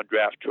first-round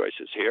draft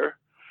choices here.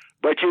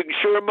 But you can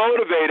sure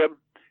motivate them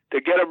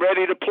to get them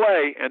ready to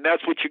play, and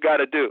that's what you got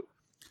to do.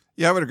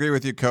 Yeah, I would agree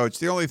with you, Coach.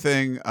 The only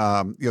thing,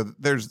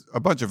 there's a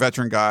bunch of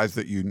veteran guys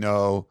that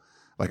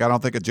like I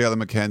don't think of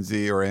Jalen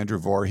McKenzie or Andrew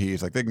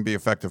Voorhees. Like they can be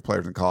effective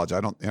players in college.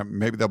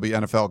 Maybe they'll be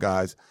NFL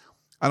guys.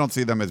 I don't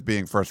see them as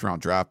being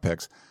first-round draft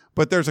picks.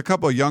 But there's a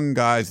couple of young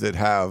guys that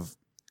have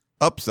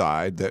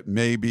upside that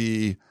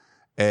maybe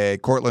a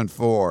Cortland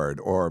Ford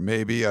or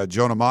maybe a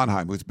Jonah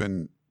Monheim, who's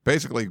been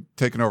basically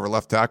taking over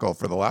left tackle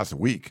for the last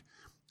week.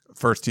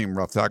 First team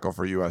left tackle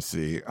for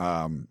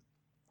USC.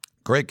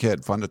 Great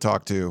kid, fun to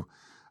talk to.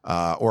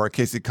 Or a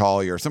Casey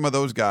Collier. Some of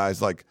those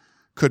guys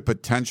could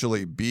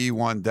potentially be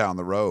one down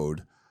the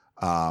road.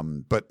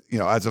 But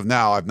as of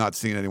now, I've not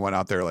seen anyone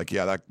out there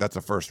that's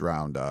a first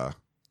round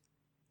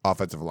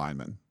offensive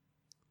lineman.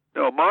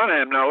 No,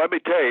 Monheim, now let me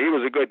tell you, he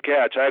was a good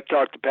catch. I've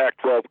talked to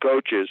Pac-12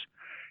 coaches,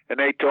 and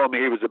they told me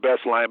he was the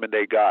best lineman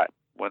they got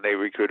when they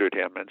recruited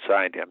him and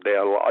signed him. They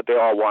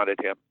all wanted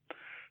him.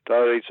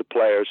 So he's a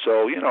player.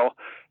 So,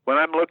 when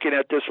I'm looking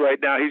at this right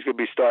now, he's going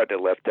to be starting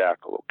at left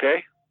tackle,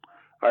 okay?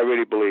 I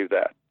really believe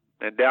that.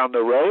 And down the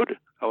road,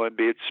 I wouldn't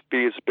be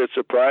a bit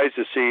surprised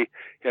to see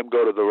him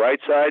go to the right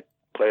side,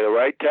 play the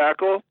right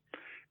tackle,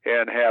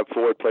 and have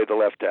Ford play the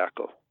left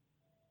tackle.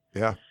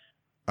 Yeah.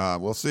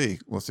 We'll see.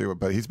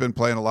 But he's been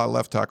playing a lot of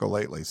left tackle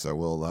lately, so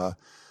we'll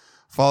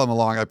follow him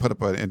along. I put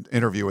up an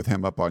interview with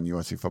him up on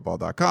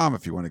USCFootball.com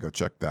if you want to go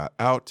check that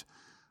out.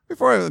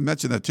 Before I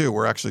mention that, too,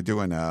 we're actually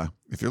doing,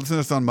 if you're listening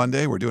to us on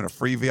Monday, we're doing a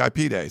free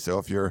VIP day. So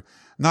if you're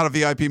not a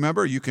VIP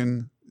member, you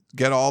can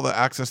get all the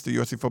access to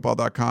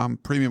USCFootball.com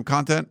premium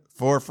content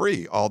for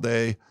free all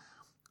day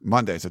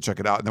Monday. So check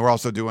it out. And then we're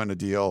also doing a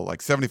deal like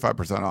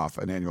 75% off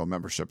an annual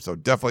membership. So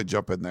definitely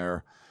jump in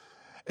there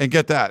and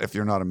get that if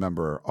you're not a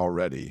member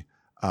already.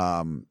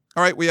 All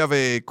right, we have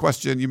a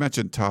question. You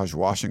mentioned Taj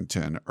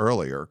Washington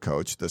earlier,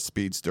 Coach, the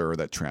speedster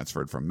that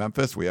transferred from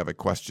Memphis. We have a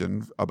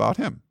question about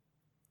him.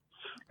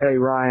 Hey,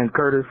 Ryan,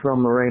 Curtis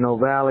from Moreno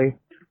Valley.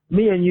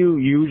 Me and you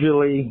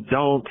usually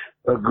don't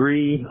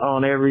agree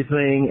on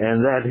everything,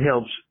 and that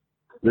helps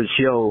the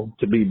show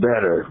to be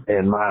better,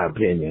 in my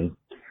opinion.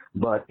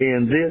 But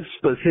in this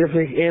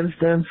specific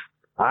instance,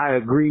 I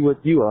agree with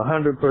you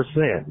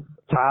 100%.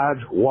 Taj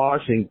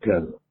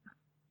Washington,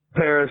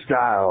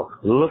 Peristyle,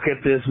 look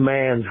at this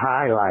man's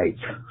highlights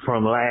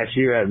from last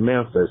year at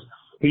Memphis.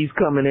 He's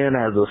coming in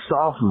as a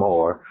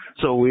sophomore,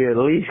 so we at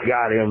least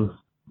got him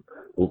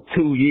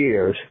 2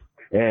 years.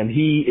 And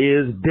he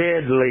is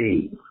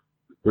deadly.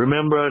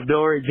 Remember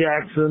Adoree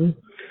Jackson,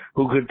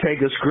 who could take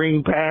a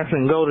screen pass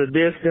and go the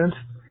distance?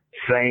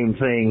 Same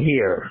thing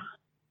here.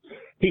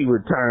 He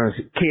returns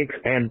kicks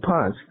and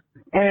punts,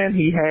 and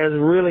he has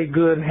really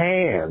good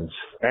hands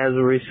as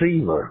a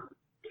receiver.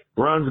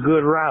 Runs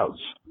good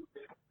routes.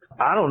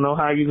 I don't know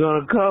how you're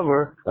going to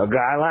cover a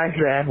guy like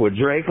that with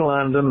Drake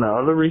London, the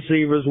other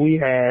receivers we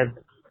had,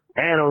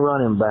 and a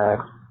running back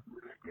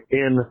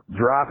in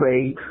drop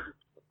 8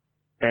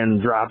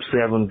 and drop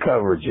 7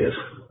 coverages.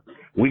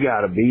 We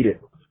got to beat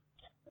it.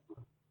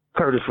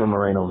 Curtis from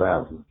Moreno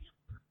Valley.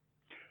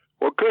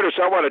 Well, Curtis,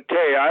 I want to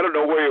tell you, I don't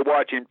know where you're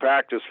watching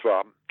practice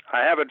from.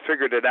 I haven't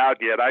figured it out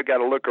yet. I got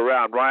to look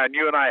around. Ryan,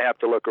 you and I have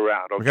to look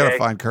around, okay? We got to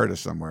find Curtis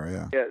somewhere,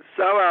 yeah. Yeah,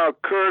 somehow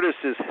Curtis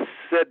is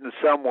sitting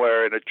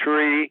somewhere in a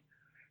tree,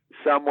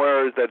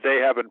 somewhere that they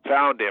haven't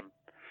found him.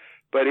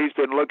 But he's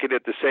been looking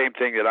at the same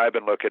thing that I've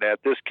been looking at.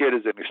 This kid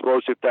is an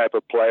explosive type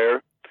of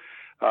player.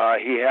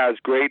 He has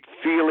great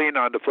feeling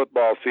on the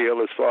football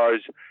field as far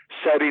as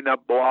setting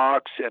up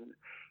blocks and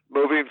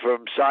moving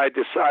from side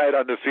to side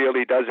on the field.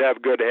 He does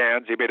have good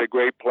hands. He made a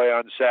great play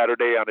on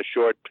Saturday on a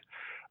short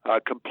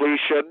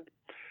completion.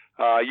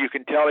 You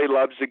can tell he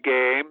loves the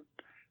game,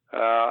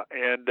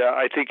 and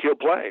I think he'll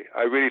play.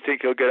 I really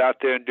think he'll get out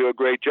there and do a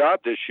great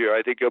job this year.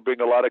 I think he'll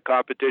bring a lot of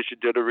competition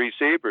to the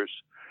receivers,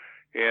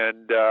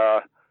 and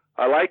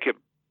I like him.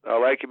 I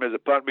like him as a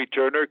punt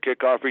returner,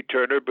 kickoff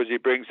returner, because he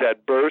brings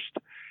that burst.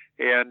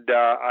 And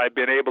I've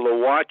been able to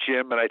watch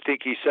him, and I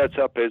think he sets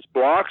up his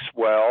blocks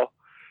well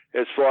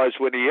as far as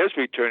when he is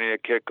returning a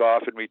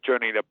kickoff and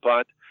returning a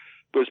punt.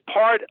 Because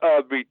part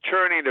of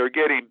returning or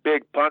getting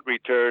big punt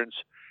returns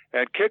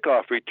and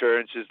kickoff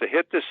returns is to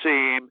hit the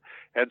seam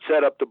and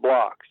set up the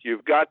blocks.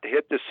 You've got to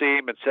hit the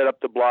seam and set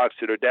up the blocks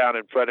that are down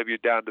in front of you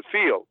down the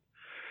field.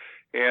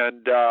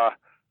 And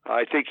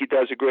I think he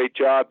does a great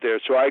job there.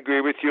 So I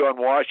agree with you on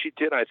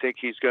Washington. I think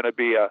he's going to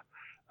be a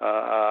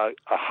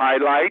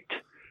highlight.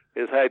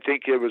 I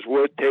think it was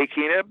worth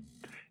taking him,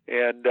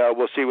 and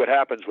we'll see what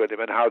happens with him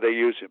and how they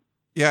use him.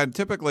 Yeah, and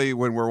typically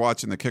when we're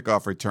watching the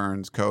kickoff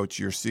returns, Coach,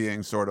 you're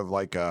seeing sort of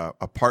like a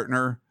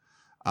partner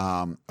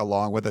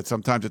along with it.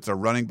 Sometimes it's a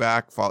running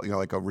back,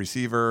 like a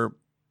receiver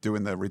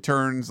doing the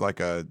returns,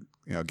 like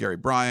Gary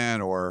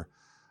Bryant or,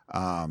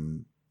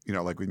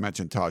 like we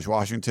mentioned, Taj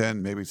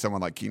Washington, maybe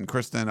someone like Keaton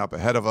Kristen up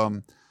ahead of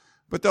them.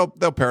 But they'll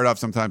pair it up.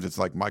 Sometimes it's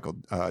like Michael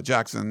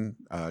Jackson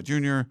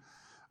Jr.,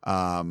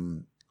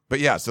 but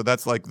yeah, so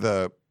that's like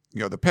the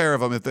pair of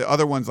them. If the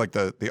other one's like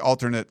the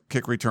alternate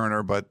kick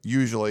returner, but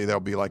usually they'll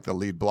be like the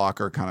lead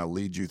blocker, kind of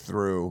lead you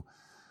through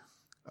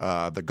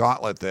the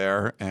gauntlet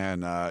there.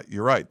 And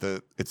you're right,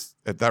 that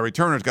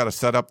returner's got to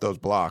set up those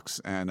blocks,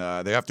 and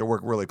they have to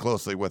work really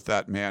closely with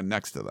that man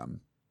next to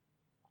them.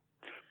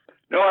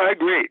 No, I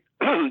agree.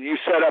 You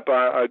set up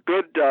a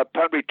good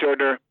punt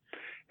returner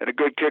and a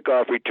good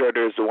kickoff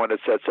returner is the one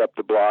that sets up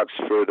the blocks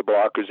for the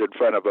blockers in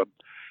front of them.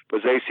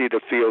 Because they see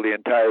the field, the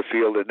entire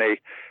field, and they,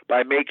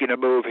 by making a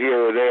move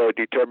here or there, it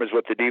determines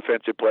what the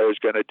defensive player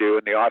is going to do,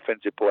 and the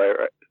offensive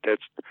player that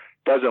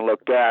doesn't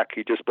look back,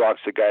 he just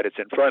blocks the guy that's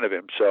in front of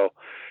him. So,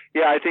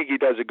 yeah, I think he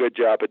does a good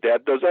job at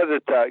that. Those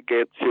other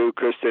guys too,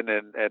 Kristen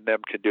and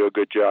them can do a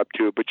good job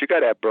too, but you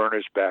got to have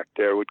burners back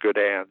there with good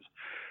hands.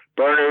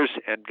 Burners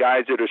and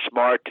guys that are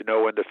smart to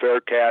know when to fair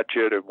catch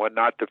it and when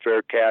not to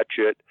fair catch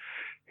it.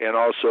 And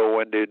also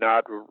when to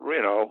not,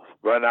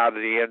 run out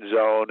of the end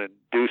zone and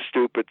do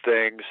stupid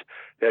things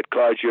that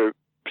cause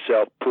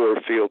yourself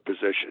poor field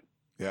position.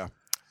 Yeah.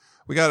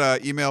 We got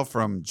an email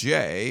from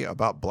Jay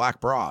about black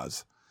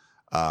bras.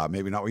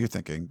 Maybe not what you're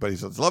thinking, but he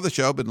says, love the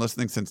show. Been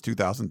listening since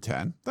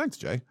 2010. Thanks,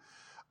 Jay.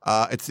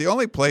 It's the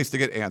only place to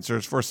get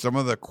answers for some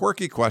of the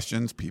quirky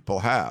questions people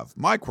have.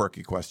 My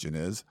quirky question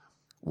is,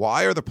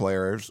 why are the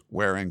players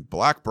wearing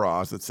black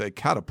bras that say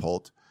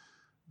Catapult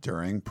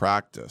during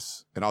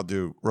practice. And I'll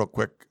do real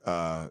quick,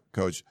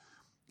 Coach.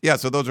 Yeah,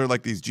 so those are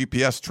like these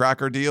GPS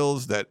tracker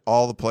deals that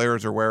all the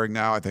players are wearing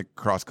now. I think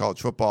across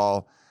college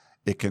football,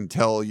 it can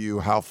tell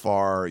you how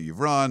far you've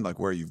run, like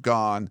where you've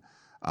gone.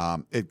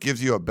 It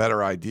gives you a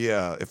better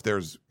idea if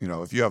there's,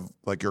 if you have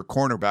like your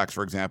cornerbacks,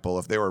 for example,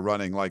 if they were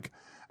running like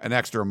an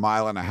extra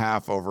mile and a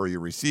half over your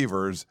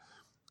receivers,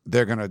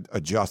 they're going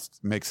to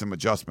make some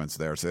adjustments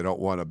there. So they don't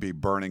want to be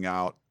burning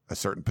out a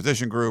certain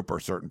position group or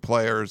certain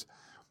players.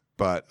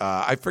 But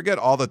I forget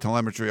all the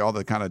telemetry, all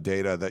the kind of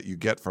data that you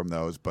get from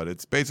those, but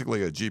it's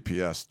basically a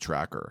GPS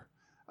tracker.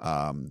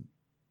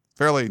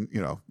 Fairly,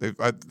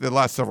 the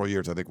last several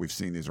years, I think we've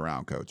seen these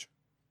around, Coach.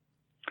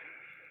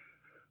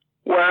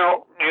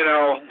 Well,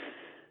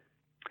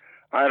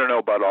 I don't know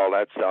about all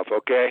that stuff,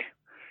 okay?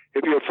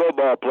 If you're a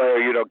football player,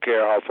 you don't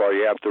care how far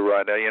you have to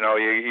run.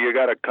 You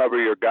got to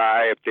cover your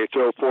guy. If they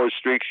throw 4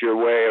 streaks your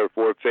way or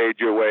 4 fades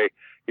your way,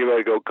 you got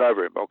to go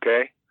cover him,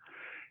 okay?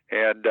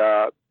 And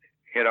I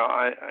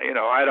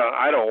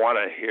don't want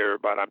to hear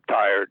about I'm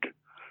tired.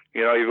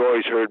 You've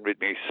always heard me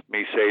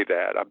say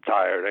that I'm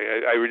tired.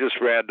 I just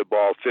ran the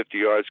ball 50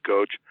 yards,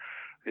 Coach.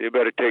 You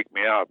better take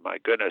me out. My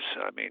goodness.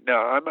 I mean, no,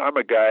 I'm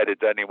a guy that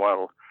doesn't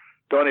even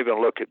don't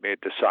even look at me at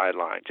the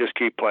sideline. Just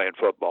keep playing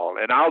football.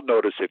 And I'll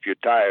notice if you're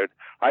tired.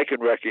 I can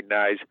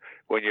recognize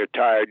when you're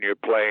tired and you're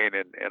playing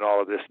and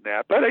all of this and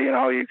that. But,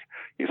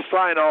 you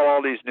find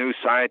all these new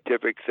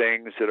scientific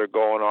things that are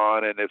going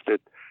on. And if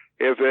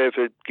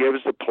it gives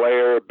the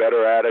player a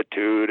better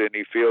attitude and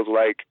he feels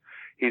like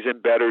he's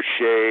in better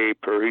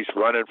shape or he's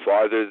running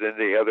farther than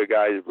the other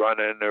guy's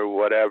running or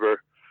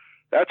whatever,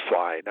 that's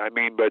fine. I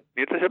mean, but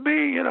to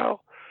me,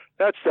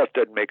 that stuff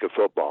doesn't make a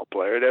football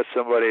player. That's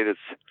somebody that's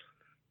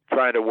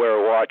trying to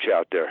wear a watch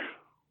out there.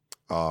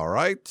 All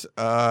right.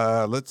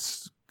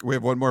 We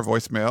have one more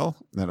voicemail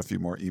and then a few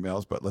more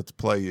emails, but let's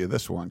play you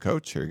this one,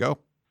 Coach. Here you go.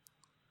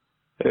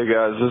 Hey,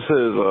 guys. This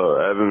is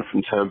Evan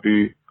from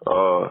Tempe.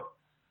 I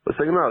was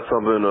thinking about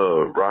something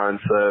Ryan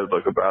said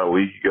like about a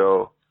week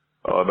ago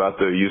about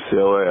the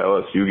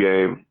UCLA-LSU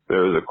game.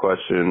 There was a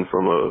question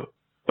from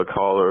a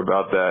caller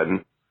about that,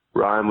 and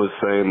Ryan was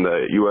saying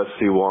that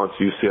USC wants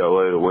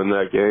UCLA to win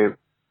that game.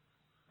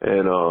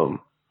 And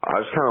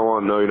I just kind of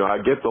want to know, I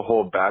get the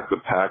whole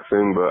back-to-pack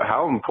thing, but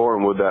how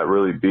important would that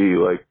really be?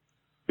 Like,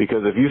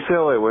 because if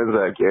UCLA wins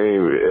that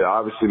game, it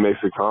obviously makes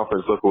the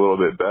conference look a little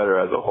bit better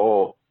as a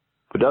whole.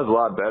 It does a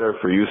lot better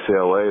for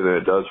UCLA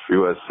than it does for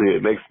USC.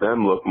 It makes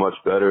them look much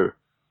better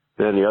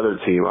than the other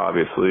team,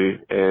 obviously.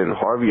 And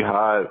Harvey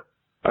Hyde,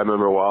 I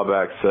remember a while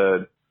back,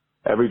 said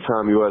every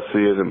time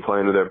USC isn't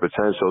playing to their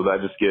potential, that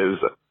just gives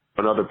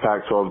another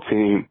Pac-12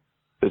 team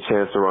the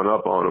chance to run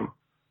up on them.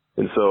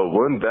 And so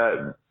wouldn't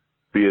that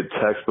be a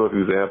textbook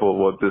example of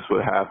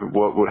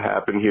what would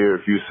happen here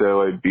if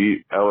UCLA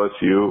beat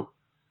LSU?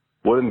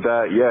 Wouldn't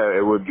that,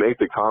 it would make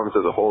the conference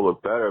as a whole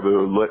look better,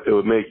 but it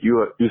would make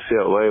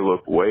UCLA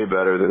look way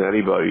better than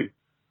anybody.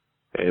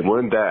 And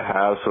wouldn't that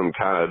have some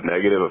kind of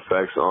negative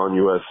effects on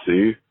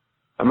USC?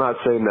 I'm not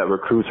saying that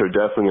recruits are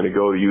definitely going to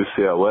go to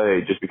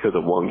UCLA just because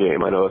of one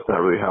game. I know that's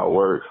not really how it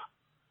works.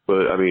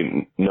 But, I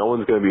mean, no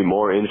one's going to be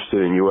more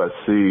interested in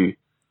USC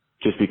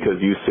just because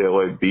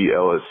UCLA beat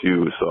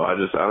LSU. So I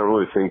don't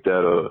really think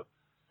that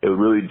it would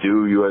really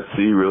do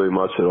USC really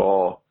much at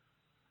all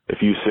if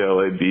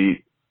UCLA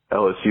beat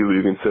LSU,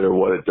 you consider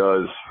what it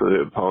does for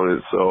the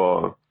opponent.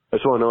 So I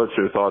just want to know what's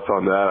your thoughts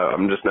on that.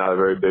 I'm just not a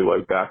very big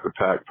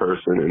back-to-pack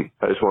person, and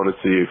I just want to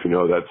see if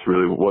that's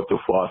really what the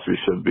philosophy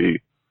should be.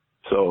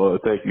 So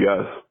thank you,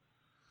 guys.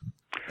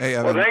 Hey,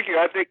 Evan. Well, thank you.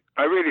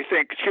 I really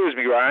think. Excuse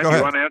me, Ryan. Go you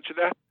ahead. Want to answer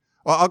that?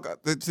 Well,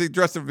 the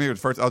address of me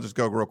first. I'll just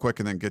go real quick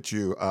and then get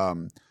you.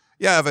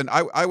 Evan.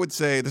 I would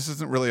say this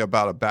isn't really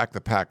about a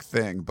back-to-pack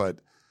thing,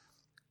 but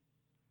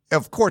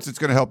of course, it's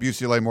going to help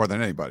UCLA more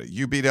than anybody.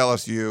 You beat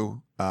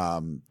LSU.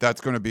 That's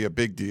going to be a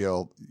big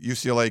deal.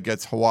 UCLA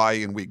gets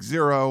Hawaii in week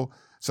 0,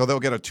 so they'll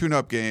get a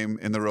tune-up game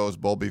in the Rose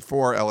Bowl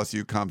before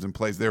LSU comes and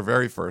plays their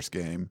very first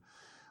game.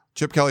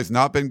 Chip Kelly's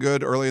not been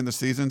good early in the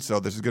season, so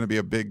this is going to be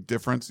a big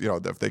difference.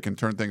 If they can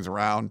turn things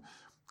around,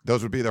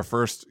 those would be their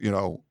first,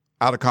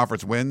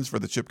 out-of-conference wins for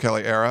the Chip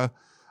Kelly era.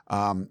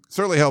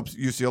 Certainly helps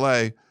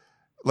UCLA.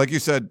 Like you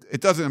said,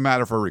 it doesn't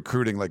matter for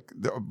recruiting. Like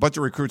a bunch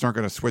of recruits aren't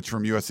going to switch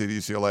from USC to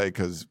UCLA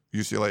because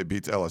UCLA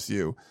beats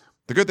LSU.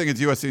 The good thing is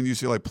USC and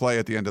UCLA play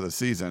at the end of the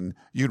season.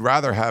 You'd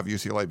rather have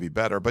UCLA be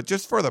better, but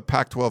just for the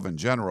Pac-12 in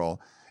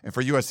general and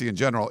for USC in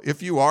general,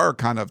 if you are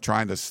kind of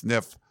trying to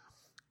sniff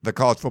the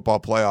college football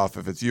playoff,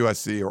 if it's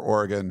USC or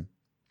Oregon,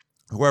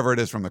 whoever it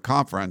is from the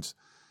conference,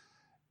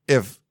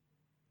 if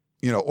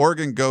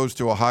Oregon goes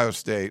to Ohio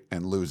State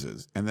and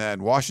loses, and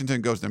then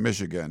Washington goes to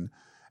Michigan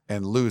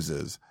and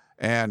loses,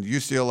 and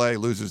UCLA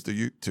loses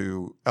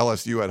to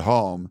LSU at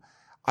home,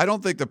 I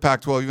don't think the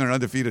Pac-12, even an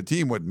undefeated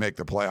team, would make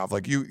the playoff.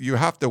 Like you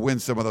have to win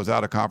some of those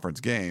out-of-conference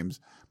games,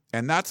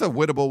 and that's a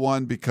winnable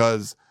one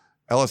because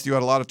LSU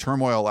had a lot of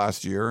turmoil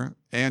last year,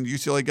 and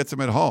UCLA gets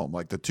them at home.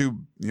 Like the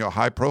two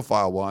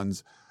high-profile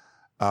ones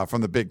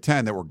from the Big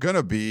Ten that were going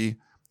to be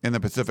in the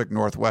Pacific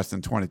Northwest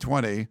in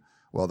 2020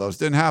 Well, those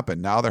didn't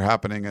happen. Now they're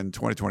happening in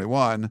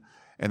 2021,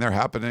 and they're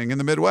happening in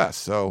the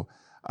Midwest. So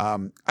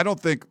I don't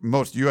think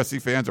most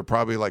USC fans are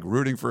probably like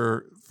rooting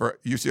for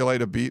UCLA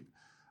to beat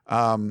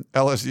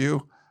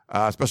LSU,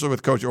 especially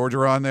with Coach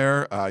Orgeron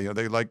there.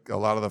 They like, a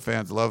lot of the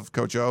fans love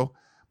Coach O.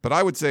 But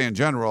I would say in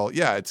general,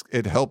 yeah,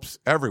 it helps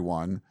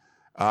everyone.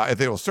 It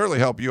will certainly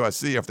help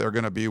USC if they're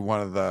going to be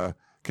one of the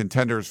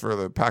contenders for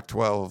the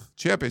Pac-12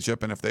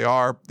 championship, and if they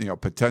are,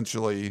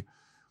 potentially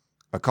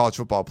a college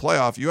football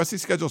playoff. USC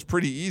schedule is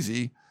pretty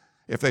easy.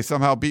 If they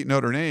somehow beat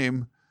Notre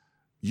Dame,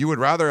 you would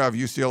rather have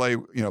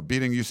UCLA,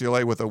 beating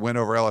UCLA with a win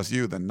over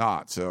LSU than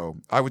not. So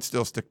I would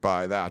still stick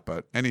by that.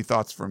 But any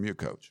thoughts from you,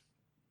 Coach?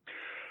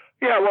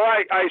 Yeah, well,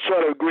 I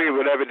sort of agree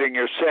with everything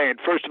you're saying.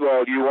 First of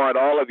all, you want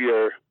all of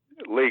your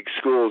league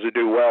schools to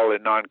do well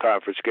in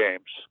non-conference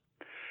games.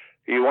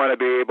 You want to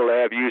be able to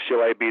have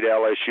UCLA beat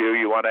LSU.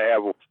 You want to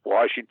have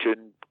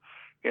Washington,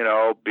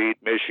 beat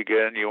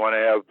Michigan. You want to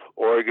have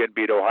Oregon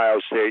beat Ohio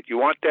State. You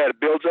want that. It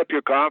builds up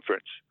your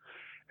conference.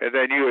 And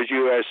then you as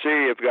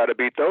USC have got to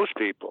beat those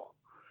people.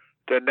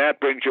 Then that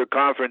brings your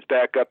conference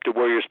back up to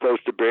where you're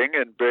supposed to bring,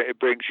 and it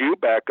brings you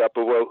back up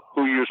to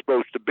who you're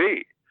supposed to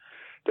be,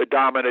 the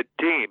dominant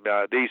team.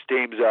 These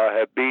teams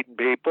have beaten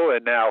people,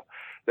 and now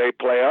they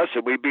play us,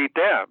 and we beat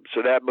them.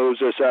 So that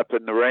moves us up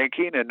in the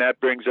ranking, and that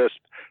brings us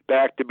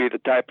back to be the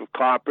type of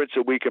conference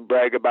that we can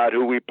brag about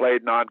who we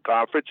played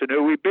non-conference and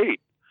who we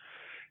beat.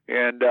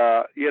 And,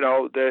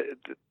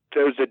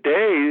 there's a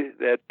day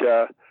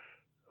that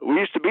we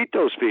used to beat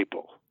those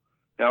people.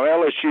 Now,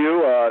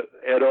 LSU,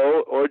 Ed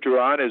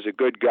Orgeron is a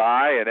good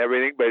guy and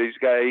everything, but he's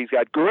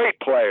got great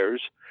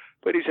players,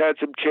 but he's had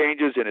some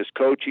changes in his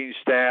coaching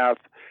staff.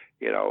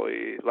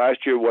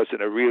 Last year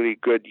wasn't a really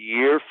good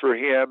year for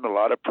him. A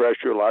lot of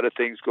pressure, a lot of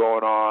things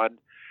going on.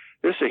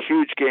 This is a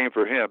huge game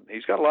for him.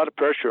 He's got a lot of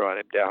pressure on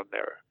him down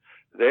there.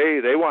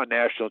 They want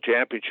national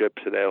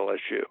championships at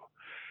LSU.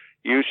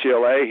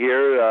 UCLA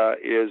here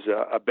is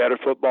a better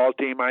football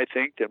team, I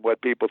think, than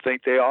what people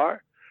think they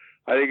are.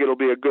 I think it'll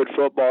be a good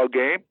football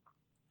game,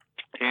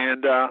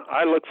 and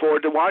I look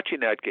forward to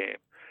watching that game,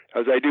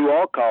 as I do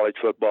all college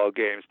football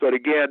games. But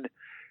again,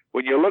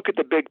 when you look at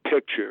the big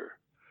picture,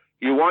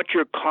 you want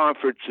your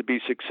conference to be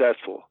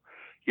successful.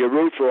 You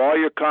root for all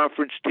your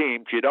conference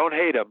teams. You don't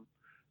hate them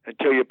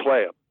until you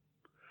play them.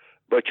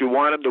 But you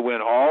want them to win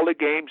all the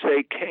games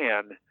they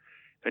can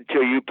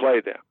until you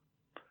play them.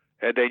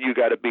 And then you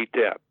got to beat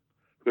them.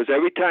 Because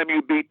every time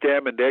you beat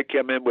them and they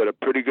come in with a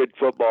pretty good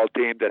football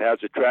team that has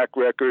a track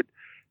record,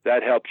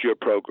 that helps your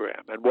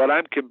program. And what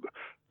I'm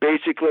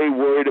basically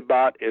worried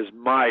about is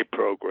my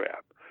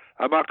program.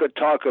 I'm not going to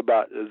talk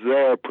about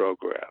their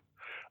program.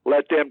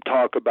 Let them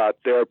talk about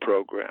their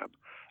program.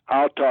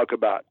 I'll talk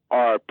about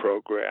our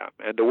program.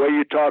 And the way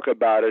you talk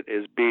about it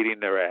is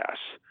beating their ass.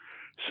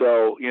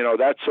 So,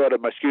 that's sort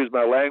of, excuse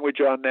my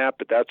language on that,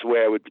 but that's the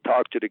way I would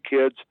talk to the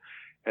kids.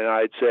 And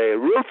I'd say,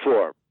 root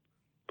for them,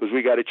 because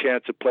we got a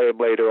chance to play them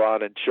later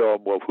on and show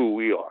them who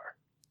we are.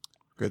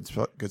 Good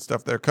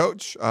stuff there,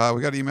 Coach.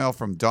 We got an email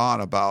from Don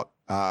about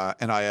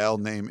NIL,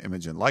 name,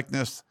 image, and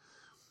likeness.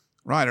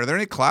 Ryan, are there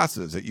any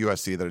classes at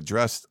USC that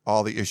address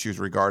all the issues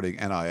regarding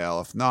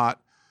NIL? If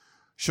not,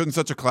 shouldn't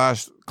such a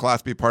class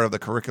be part of the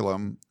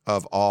curriculum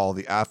of all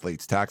the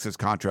athletes? Taxes,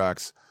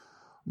 contracts,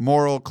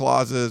 moral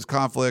clauses,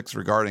 conflicts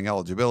regarding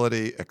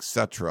eligibility,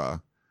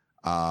 etc.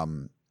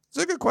 It's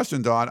a good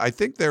question, Don. I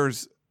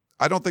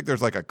don't think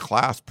there's like a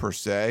class per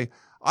se.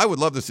 I would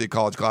love to see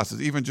college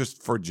classes, even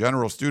just for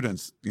general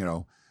students.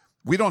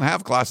 We don't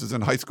have classes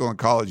in high school and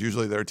college.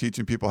 Usually they're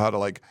teaching people how to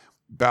like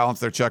balance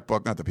their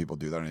checkbook. Not that people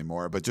do that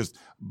anymore, but just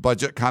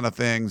budget kind of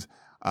things.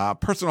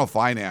 Personal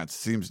finance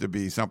seems to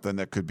be something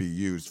that could be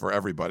used for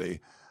everybody.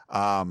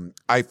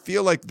 I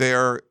feel like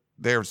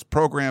there's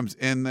programs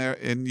in there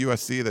in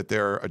USC that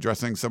they're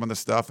addressing some of the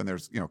stuff, and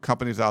there's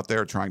companies out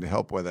there trying to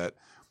help with it.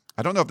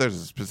 I don't know if there's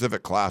a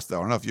specific class though.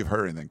 I don't know if you've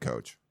heard anything,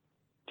 Coach.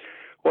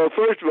 Well,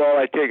 first of all,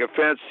 I take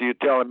offense to you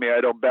telling me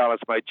I don't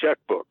balance my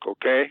checkbook.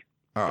 Okay.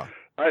 Oh.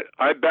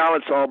 I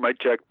balance all my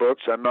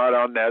checkbooks. I'm not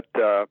on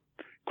that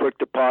quick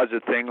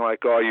deposit thing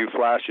like all you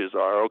flashes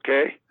are.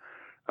 Okay.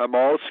 I'm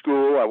old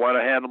school. I want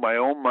to handle my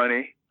own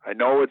money. I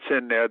know what's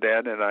in there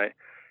then, and I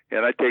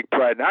take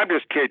pride. And I'm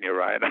just kidding you,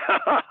 Ryan.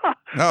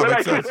 No,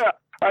 but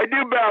I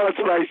do balance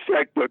my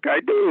checkbook. I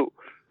do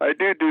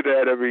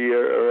that every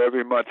year or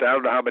every month. I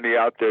don't know how many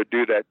out there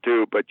do that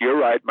too, but you're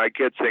right. My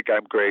kids think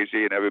I'm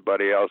crazy and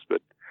everybody else,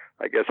 but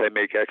I guess I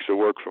make extra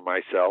work for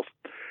myself.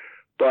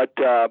 But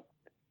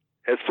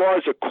as far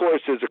as a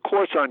course, there's a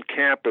course on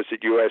campus at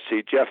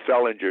USC. Jeff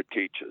Fellinger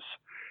teaches.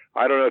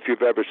 I don't know if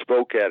you've ever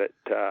spoke at it.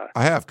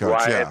 I have,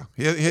 Coach. Ryan.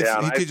 Yeah,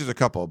 he teaches a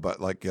couple, but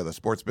the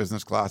sports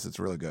business class, it's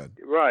really good.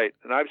 Right,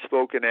 and I've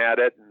spoken at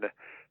it, and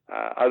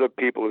other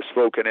people have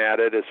spoken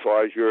at it as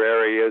far as your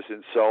areas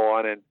and so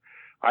on. And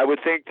I would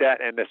think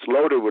that, and it's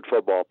loaded with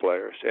football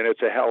players, and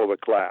it's a hell of a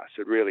class.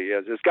 It really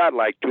is. It's got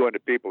like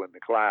 200 people in the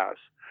class,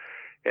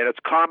 and it's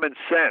common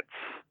sense.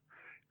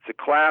 It's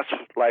a class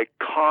like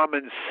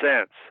common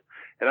sense,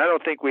 and I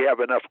don't think we have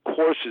enough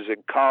courses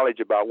in college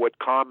about what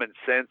common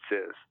sense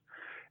is.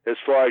 as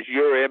far as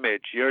your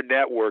image, your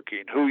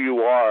networking, who you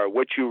are,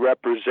 what you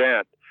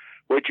represent,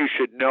 what you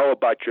should know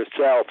about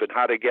yourself and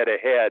how to get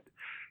ahead.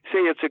 See,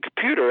 it's a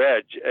computer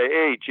age.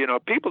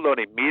 People don't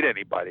even meet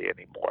anybody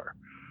anymore.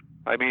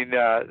 I mean,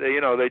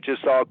 they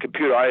just all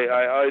computer.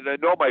 I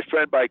know my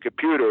friend by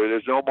computer.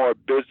 There's no more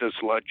business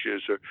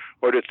lunches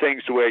or the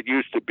things the way it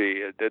used to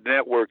be, the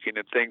networking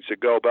and things that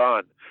go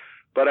on.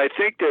 But I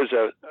think there's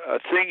a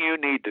thing you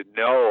need to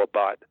know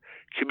about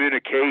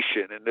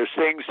communication, and there's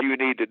things you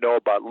need to know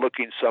about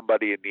looking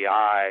somebody in the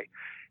eye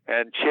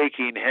and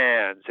shaking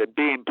hands and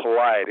being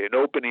polite and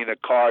opening a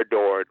car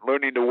door and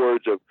learning the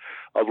words of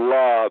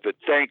love and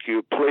thank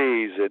you,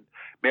 please, and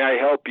may I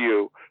help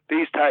you.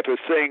 These type of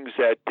things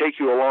that take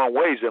you a long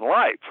ways in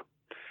life.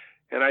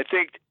 And I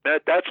think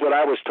that's what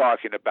I was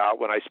talking about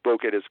when I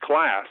spoke at his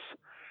class.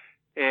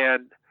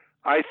 And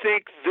I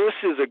think this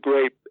is a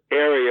great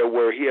area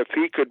where if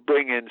he could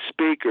bring in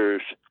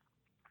speakers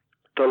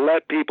to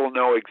let people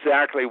know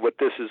exactly what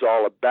this is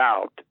all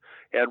about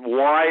and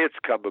why it's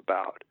come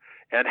about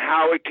and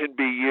how it can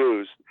be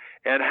used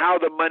and how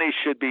the money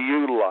should be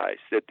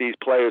utilized that these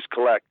players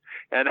collect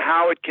and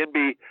how it can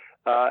be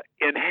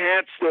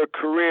enhance their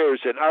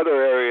careers in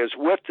other areas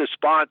with the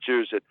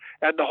sponsors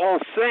and the whole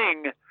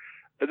thing.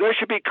 There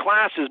should be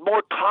classes,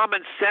 more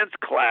common sense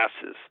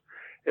classes,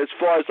 as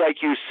far as,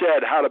 like you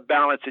said, how to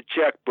balance a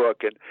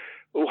checkbook and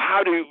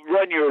how to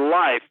run your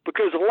life.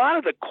 Because a lot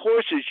of the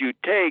courses you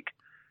take,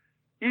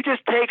 you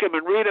just take them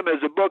and read them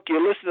as a book.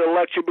 You listen to the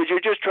lecture, but you're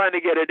just trying to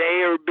get an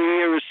A or B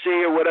or a C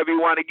or whatever you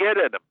want to get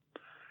in them.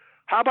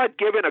 How about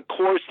giving a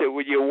course that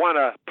you want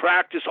to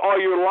practice all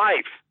your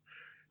life,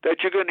 that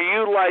you're going to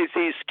utilize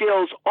these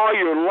skills all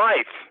your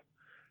life,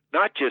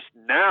 not just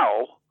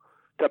now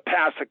to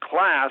pass a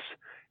class?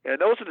 And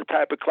those are the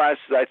type of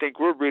classes I think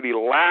we're really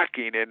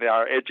lacking in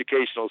our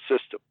educational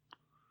system.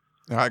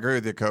 I agree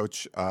with you,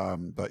 Coach.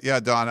 But yeah,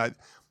 Don,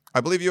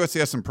 I believe USC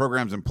has some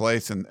programs in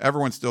place, and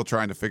everyone's still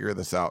trying to figure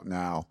this out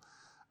now.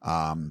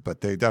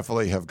 But they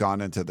definitely have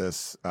gone into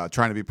this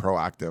trying to be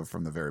proactive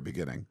from the very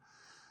beginning.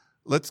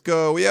 Let's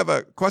go. We have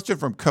a question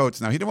from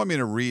Coates. Now, he didn't want me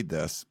to read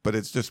this, but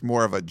it's just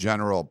more of a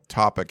general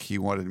topic he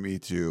wanted me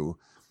to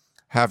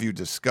have you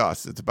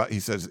discuss. It's about, he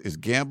says, is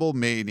Gamble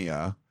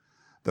Mania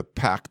the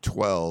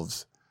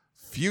Pac-12's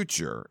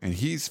future? And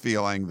he's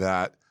feeling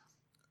that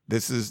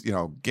this is,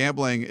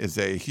 gambling is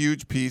a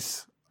huge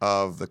piece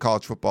of the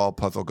college football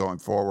puzzle going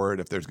forward,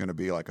 if there's going to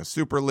be like a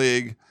super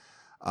league.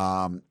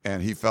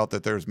 And he felt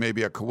that there's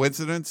maybe a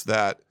coincidence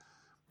that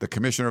the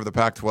commissioner of the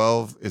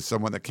Pac-12 is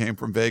someone that came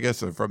from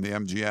Vegas and from the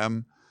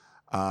MGM.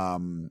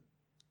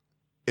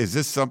 Is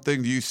this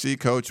something, do you see,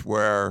 Coach,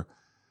 where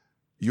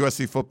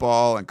USC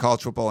football and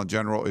college football in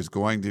general is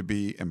going to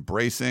be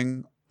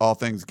embracing all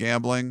things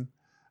gambling?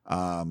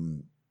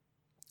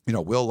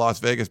 Will Las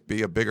Vegas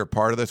be a bigger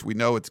part of this? We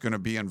know it's going to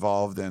be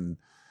involved in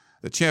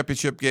the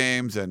championship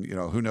games, and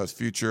who knows,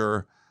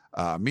 future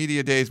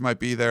media days might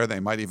be there.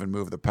 They might even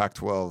move the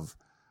Pac-12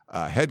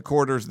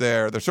 headquarters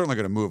there. They're certainly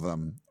going to move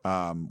them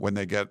when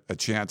they get a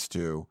chance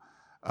to.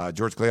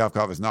 George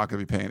Kliavkoff is not going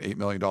to be paying $8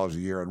 million a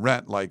year in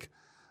rent like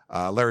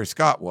Larry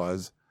Scott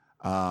was.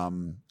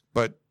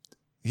 But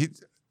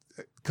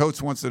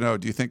Coates wants to know,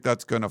 do you think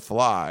that's going to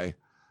fly?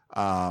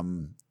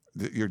 Do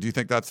you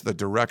think that's the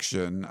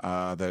direction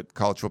that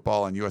college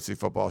football and USC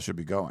football should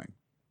be going?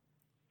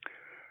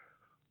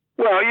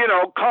 Well,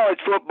 college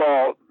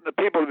football, the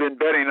people have been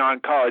betting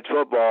on college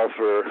football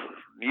for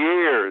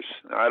years.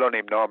 I don't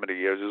even know how many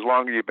years, as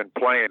long as you've been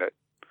playing it.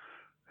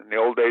 In the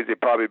old days, they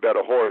probably bet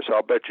a horse.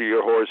 I'll bet you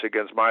your horse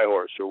against my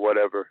horse or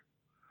whatever.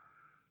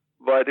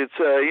 But it's,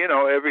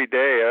 every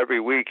day, every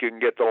week, you can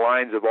get the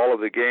lines of all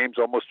of the games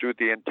almost through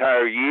the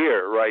entire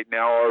year right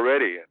now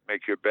already and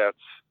make your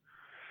bets.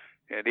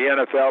 And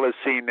the NFL has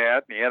seen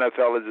that, and the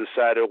NFL has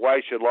decided,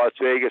 why should Las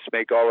Vegas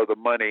make all of the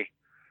money?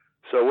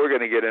 So we're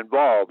going to get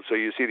involved. So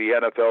you see the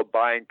NFL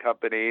buying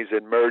companies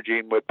and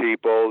merging with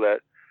people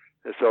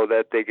so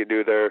that they can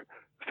do their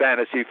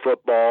fantasy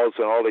footballs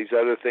and all these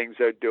other things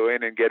they're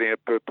doing and getting a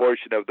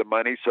proportion of the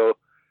money. So,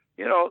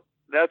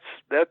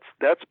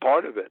 that's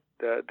part of it.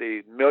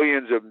 The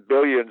millions and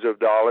billions of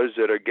dollars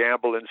that are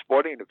gambled in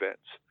sporting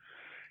events.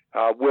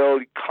 Will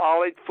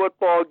college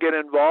football get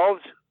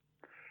involved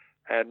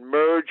and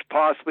merge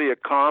possibly a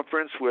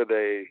conference with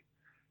a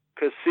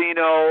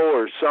casino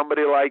or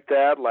somebody like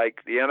that,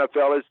 like the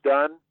NFL has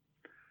done?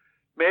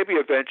 Maybe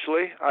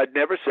eventually. I'd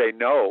never say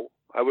no.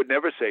 I would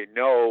never say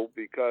no,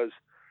 because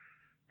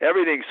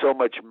everything's so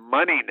much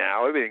money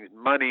now. Everything's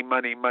money,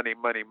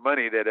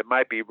 that it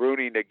might be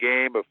ruining the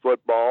game of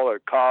football or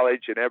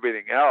college and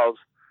everything else,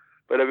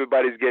 but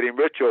everybody's getting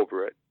rich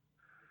over it.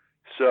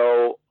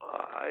 So,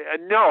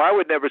 no, I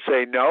would never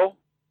say no.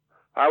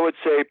 I would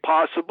say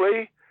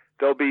possibly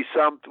there'll be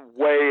some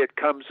way it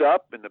comes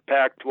up in the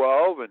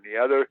Pac-12 and the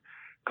other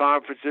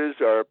conferences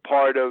are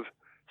part of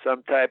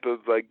some type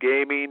of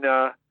gaming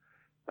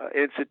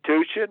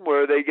institution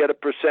where they get a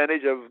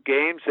percentage of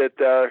games that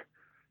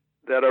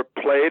are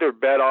played or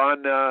bet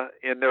on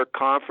in their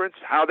conference.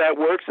 How that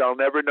works, I'll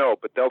never know,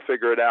 but they'll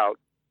figure it out.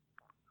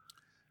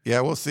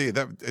 Yeah, we'll see.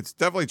 It's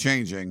definitely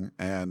changing,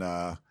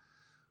 and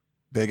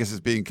Vegas is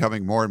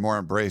becoming more and more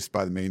embraced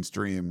by the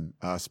mainstream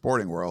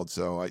sporting world.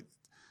 So it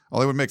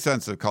would make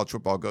sense if college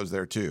football goes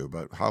there too.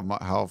 But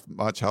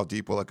how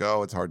deep will it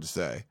go? It's hard to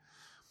say.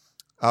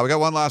 We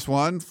got one last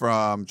one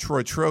from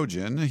Troy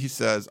Trojan. He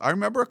says, I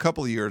remember a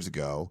couple of years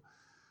ago,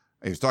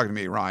 he was talking to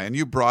me, Ryan,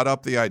 you brought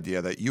up the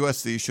idea that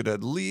USC should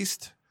at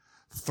least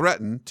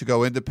threaten to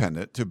go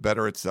independent to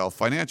better itself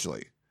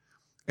financially.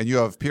 And you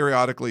have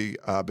periodically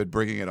been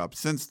bringing it up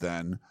since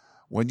then.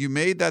 When you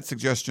made that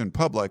suggestion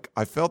public,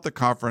 I felt the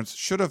conference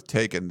should have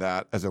taken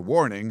that as a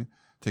warning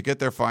to get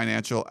their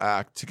financial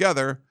act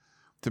together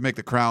to make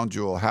the crown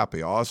jewel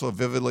happy. I also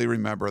vividly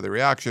remember the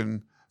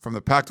reaction from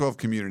the Pac-12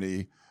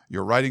 community,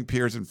 your writing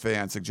peers and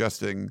fans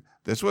suggesting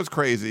this was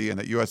crazy and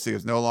that USC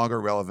is no longer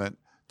relevant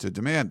to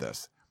demand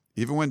this.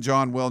 Even when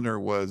John Wilner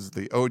was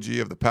the OG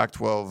of the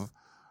Pac-12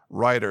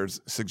 writers,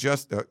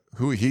 suggests the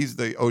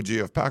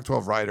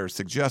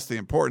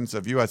importance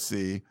of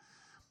USC.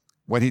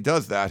 When he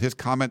does that, his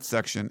comment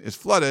section is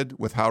flooded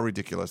with how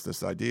ridiculous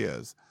this idea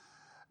is.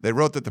 They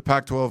wrote that the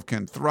Pac-12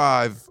 can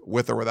thrive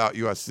with or without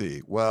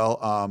USC.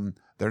 Well,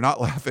 they're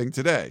not laughing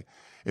today.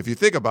 If you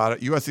think about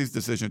it, USC's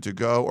decision to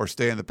go or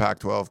stay in the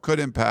Pac-12 could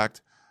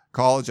impact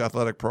college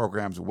athletic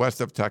programs west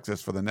of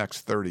Texas for the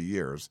next 30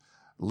 years.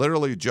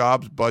 Literally,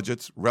 jobs,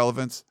 budgets,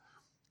 relevance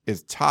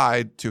is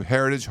tied to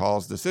Heritage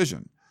Hall's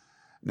decision.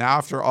 Now,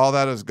 after all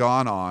that has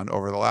gone on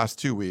over the last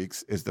 2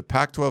 weeks, is the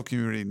Pac-12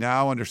 community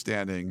now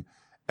understanding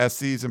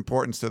SC's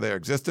importance to their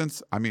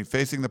existence? I mean,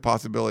 facing the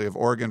possibility of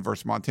Oregon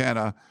versus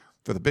Montana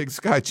for the Big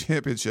Sky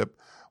Championship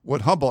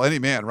would humble any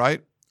man,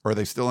 right? Or are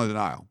they still in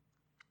denial?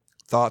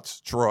 Thoughts,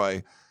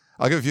 Troy?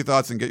 I'll give a few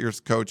thoughts and get yours,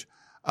 Coach.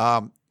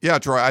 Yeah,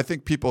 Troy, I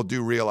think people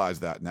do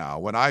realize that now.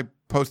 When I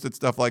posted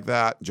stuff like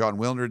that, John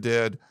Wilner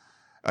did,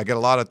 I get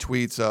a lot of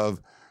tweets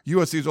of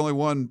USC's only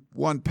won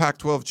one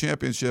Pac-12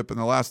 championship in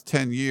the last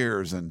 10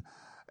 years, and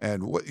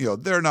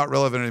they're not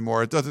relevant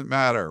anymore. It doesn't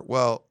matter.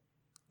 Well,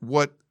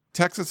 what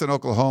Texas and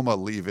Oklahoma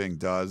leaving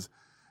does,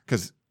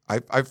 because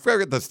I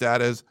forget the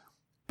stat is,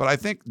 but I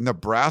think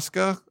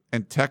Nebraska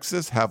and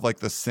Texas have like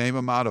the same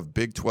amount of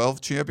Big 12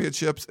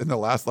 championships in the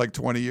last like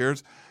 20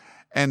 years.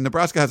 And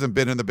Nebraska hasn't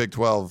been in the Big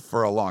 12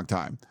 for a long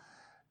time.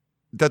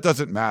 That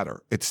doesn't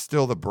matter. It's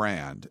still the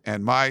brand.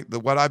 And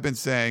what I've been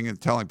saying and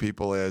telling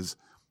people is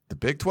the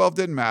Big 12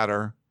 didn't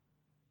matter.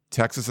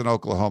 Texas and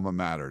Oklahoma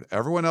mattered.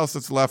 Everyone else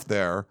that's left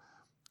there,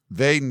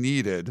 they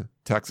needed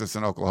Texas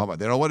and Oklahoma.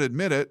 They don't want to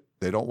admit it.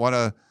 They don't want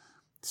to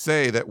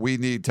say that we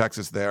need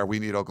Texas there. We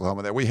need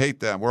Oklahoma there. We hate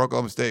them. We're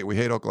Oklahoma State. We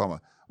hate Oklahoma.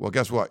 Well,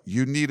 guess what?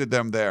 You needed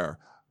them there.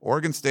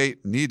 Oregon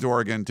State needs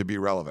Oregon to be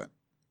relevant.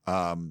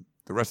 The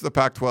rest of the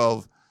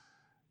Pac-12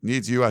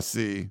 needs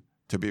USC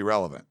to be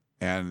relevant.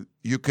 And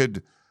you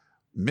could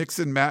mix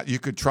and match. You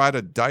could try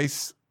to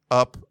dice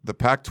up the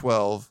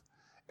Pac-12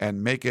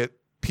 and make it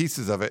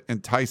pieces of it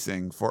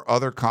enticing for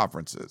other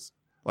conferences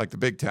like the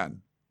Big Ten.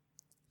 And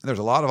there's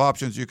a lot of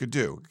options you could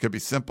do. It could be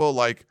simple,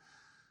 like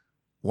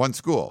one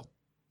school.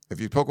 If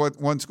you took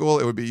one school,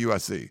 it would be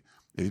USC.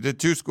 If you did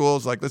two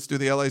schools, like let's do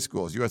the LA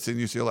schools, USC and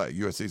UCLA,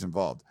 USC's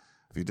involved.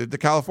 If you did the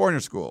California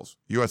schools,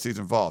 USC's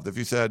involved. If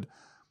you said,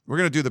 we're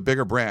going to do the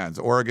bigger brands,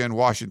 Oregon,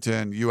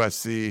 Washington,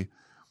 USC,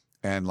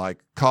 and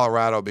like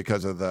Colorado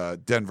because of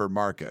the Denver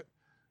market,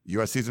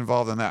 USC's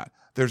involved in that.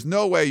 There's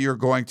no way you're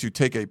going to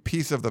take a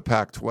piece of the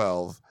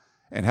Pac-12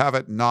 and have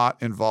it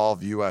not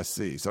involve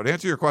USC. So to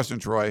answer your question,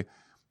 Troy,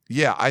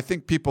 yeah, I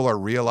think people are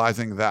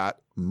realizing that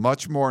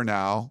much more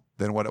now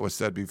than what it was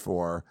said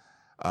before.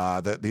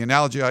 The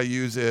analogy I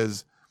use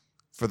is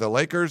for the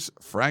Lakers,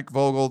 Frank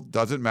Vogel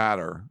doesn't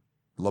matter.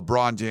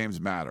 LeBron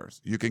James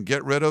matters. You can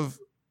get rid of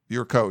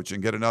your coach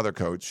and get another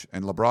coach,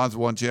 and LeBron's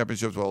won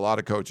championships with a lot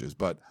of coaches,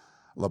 but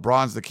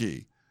LeBron's the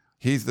key.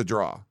 He's the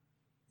draw.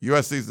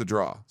 USC's the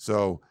draw.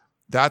 So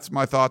that's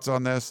my thoughts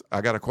on this.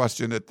 I got a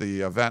question at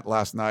the event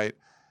last night.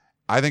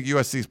 I think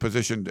USC's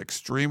positioned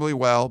extremely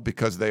well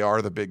because they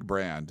are the big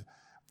brand.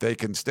 They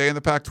can stay in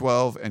the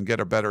Pac-12 and get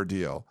a better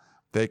deal.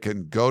 They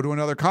can go to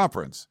another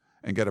conference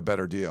and get a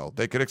better deal.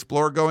 They could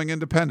explore going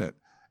independent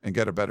and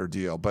get a better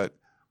deal. But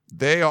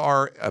they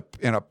are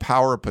in a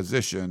power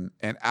position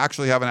and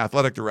actually have an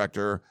athletic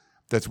director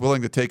that's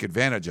willing to take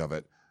advantage of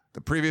it.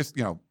 The previous,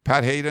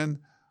 Pat Hayden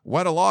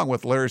went along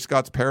with Larry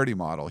Scott's parity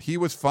model. He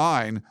was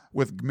fine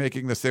with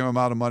making the same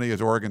amount of money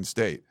as Oregon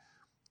State,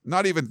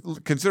 not even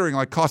considering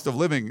like cost of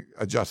living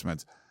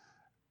adjustments.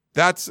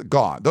 That's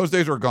gone. Those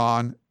days are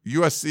gone.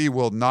 USC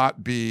will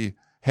not be,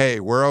 hey,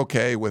 we're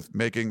okay with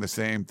making the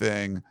same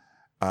thing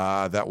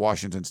that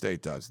Washington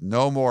State does.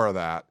 No more of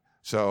that.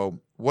 So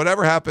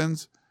whatever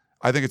happens,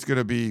 I think it's going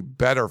to be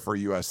better for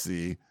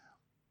USC,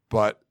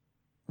 but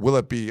will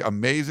it be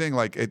amazing?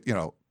 Like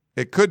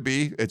it could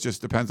be. It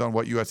just depends on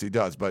what USC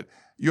does. But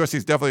USC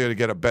is definitely going to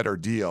get a better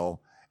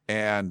deal,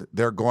 and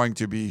they're going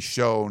to be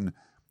shown,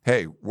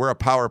 hey, we're a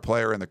power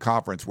player in the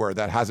conference, where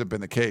that hasn't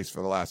been the case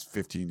for the last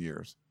 15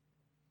 years.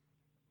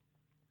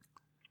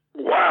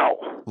 Wow.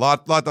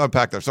 Lot to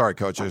unpack there. Sorry,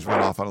 Coach. I just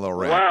went off on a little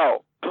rant.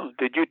 Wow.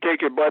 Did you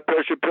take your blood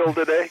pressure pill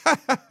today?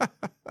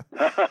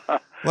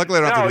 Luckily,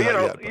 I don't have to do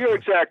that yet. You're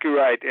exactly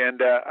right.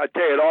 And I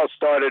tell you, it all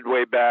started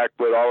way back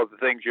with all of the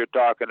things you're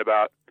talking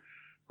about,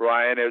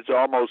 Ryan. It was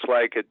almost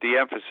like a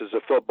de-emphasis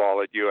of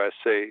football at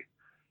USC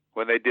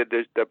when they did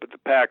the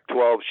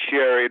Pac-12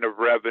 sharing of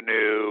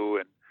revenue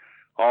and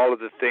all of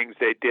the things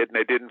they did, and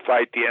they didn't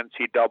fight the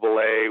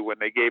NCAA when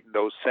they gave them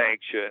those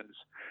sanctions,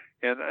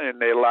 and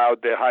they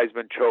allowed the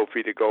Heisman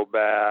Trophy to go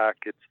back.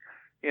 It's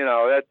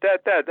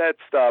that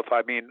stuff.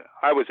 I mean,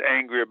 I was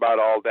angry about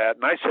all that,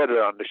 and I said it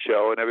on the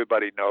show, and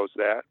everybody knows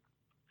that.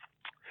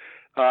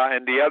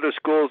 And the other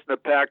schools in the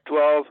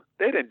Pac-12,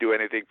 they didn't do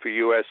anything for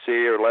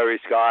USC or Larry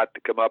Scott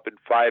to come up and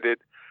fight it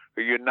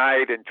or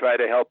unite and try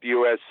to help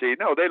USC.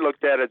 No, they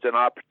looked at it as an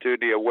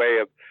opportunity, a way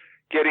of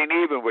getting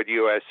even with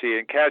USC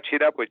and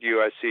catching up with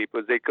USC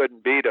because they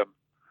couldn't beat them.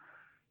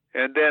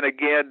 And then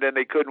again,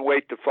 they couldn't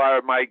wait to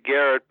fire Mike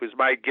Garrett because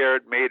Mike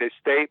Garrett made a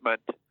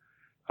statement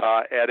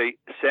at a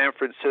San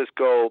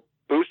Francisco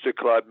Booster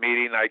Club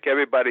meeting, like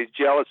everybody's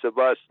jealous of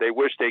us. They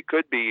wish they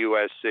could be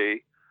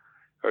USC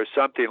or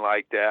something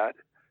like that.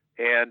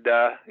 And,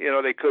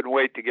 they couldn't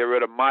wait to get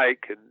rid of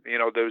Mike. And,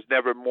 there was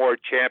never more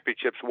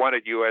championships won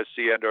at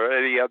USC under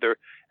any other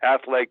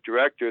athletic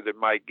director than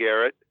Mike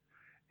Garrett.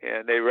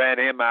 And they ran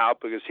him out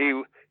because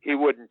he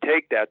wouldn't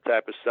take that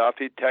type of stuff.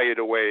 He'd tell you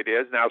the way it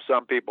is. Now,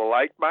 some people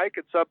liked Mike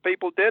and some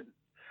people didn't.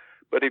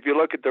 But if you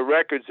look at the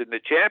records in the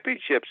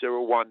championships that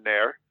were won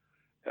there,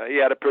 he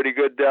had a pretty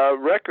good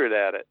record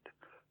at it.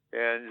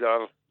 And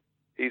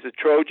he's a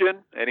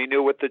Trojan, and he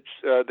knew what the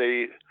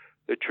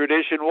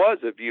tradition was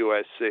of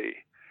USC.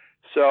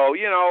 So,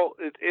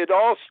 it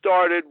all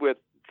started with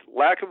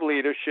lack of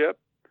leadership.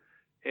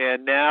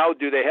 And now,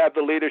 do they have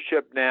the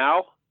leadership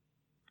now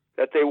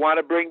that they want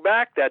to bring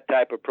back that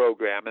type of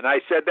program? And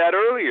I said that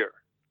earlier.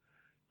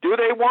 Do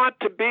they want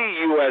to be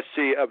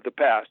USC of the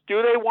past?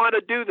 Do they want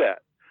to do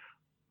that?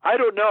 I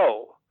don't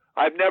know.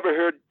 I've never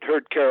heard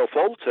Carol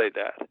Folt say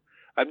that.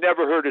 I've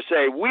never heard her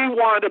say, we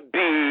want to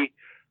be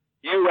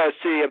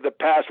USC of the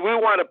past. We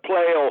want to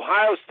play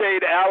Ohio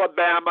State,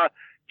 Alabama,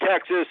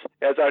 Texas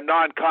as our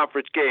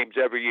non-conference games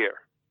every year.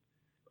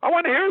 I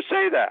want to hear her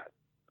say that.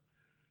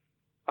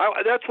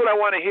 That's what I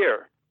want to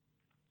hear.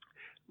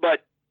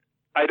 But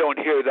I don't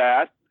hear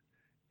that,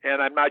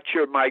 and I'm not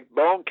sure Mike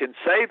Bohn can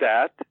say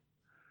that.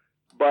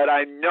 But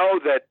I know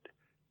that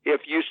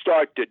if you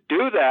start to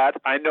do that,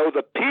 I know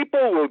the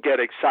people will get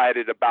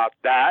excited about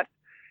that,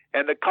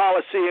 and the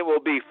Coliseum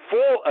will be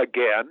full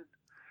again,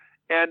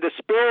 and the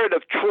spirit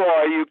of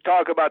Troy, you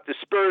talk about the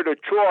spirit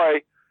of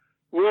Troy,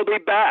 will be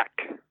back.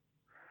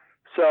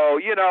 So,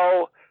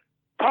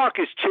 talk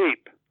is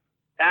cheap.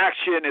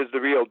 Action is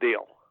the real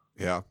deal.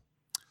 Yeah.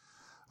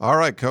 All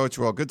right, Coach.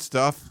 Well, good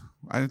stuff.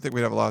 I didn't think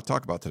we'd have a lot to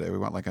talk about today. We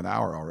went like an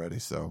hour already.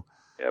 So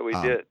yeah, we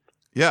did.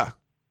 Yeah.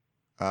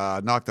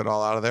 Knocked it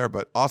all out of there,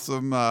 but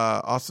awesome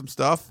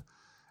stuff.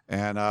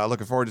 And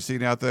looking forward to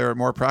seeing you out there at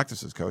more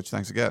practices, Coach.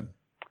 Thanks again.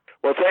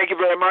 Well, thank you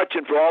very much.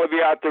 And for all of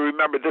you out there,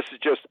 remember, this is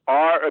just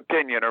our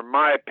opinion or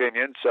my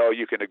opinion. So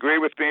you can agree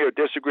with me or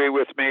disagree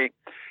with me.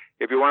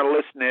 If you want to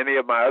listen to any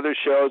of my other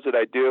shows that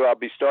I do, I'll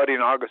be starting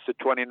August the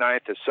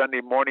 29th, a Sunday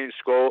morning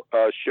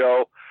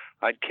show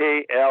on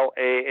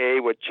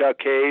KLAA with Chuck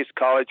Hayes,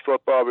 College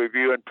Football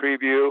Review and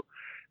Preview.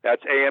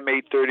 That's AM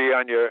 830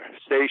 on your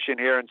station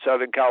here in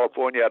Southern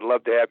California. I'd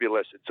love to have you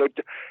listen. So,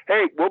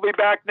 hey, we'll be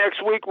back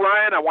next week,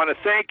 Ryan. I want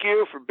to thank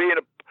you for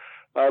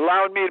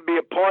allowing me to be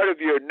a part of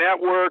your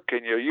network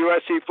and your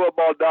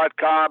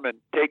USCFootball.com, and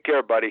take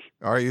care, buddy.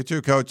 All right, you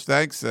too, Coach.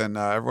 Thanks. And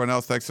everyone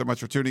else, thanks so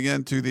much for tuning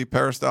in to the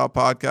Peristyle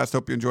Podcast.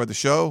 Hope you enjoyed the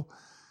show,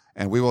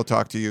 and we will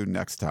talk to you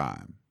next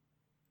time.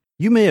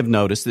 You may have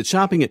noticed that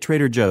shopping at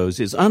Trader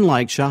Joe's is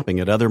unlike shopping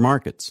at other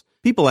markets.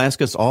 People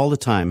ask us all the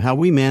time how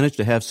we manage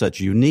to have such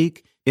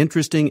unique,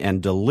 interesting,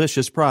 and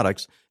delicious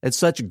products at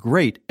such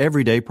great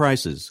everyday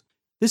prices.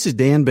 This is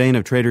Dan Bain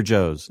of Trader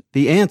Joe's.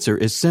 The answer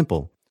is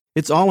simple.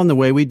 It's all in the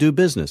way we do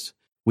business.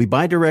 We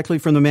buy directly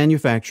from the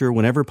manufacturer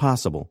whenever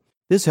possible.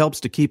 This helps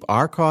to keep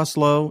our costs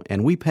low,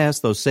 and we pass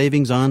those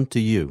savings on to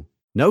you.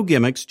 No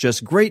gimmicks,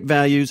 just great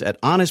values at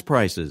honest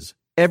prices.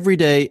 Every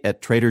day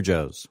at Trader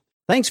Joe's.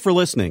 Thanks for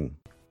listening.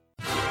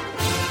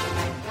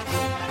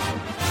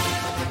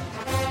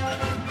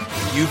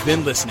 You've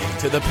been listening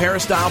to the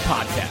Peristyle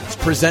Podcast,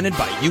 presented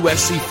by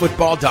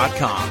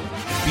USCFootball.com.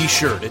 Be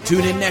sure to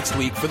tune in next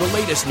week for the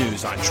latest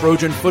news on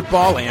Trojan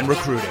football and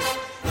recruiting.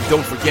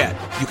 Don't forget,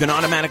 you can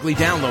automatically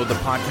download the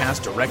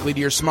podcast directly to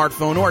your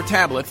smartphone or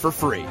tablet for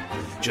free.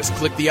 Just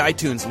click the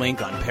iTunes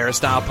link on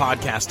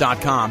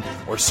PeristylePodcast.com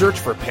or search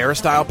for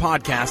Peristyle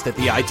Podcast at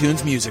the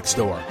iTunes Music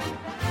Store.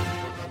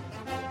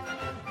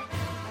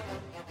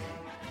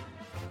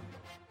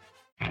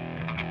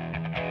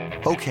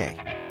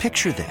 Okay,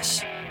 picture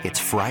this. It's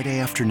Friday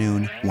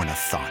afternoon when a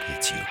thought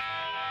hits you.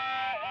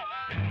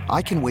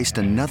 I can waste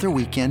another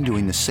weekend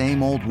doing the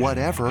same old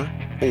whatever,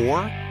 or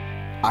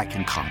I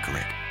can conquer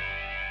it.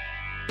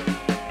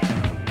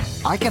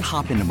 I can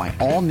hop into my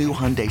all-new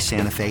Hyundai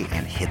Santa Fe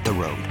and hit the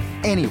road.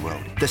 Any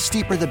road. The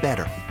steeper, the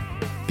better.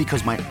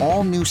 Because my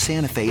all-new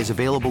Santa Fe is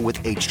available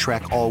with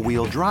H-Track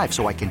all-wheel drive,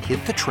 so I can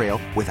hit the trail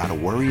without a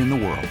worry in the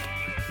world.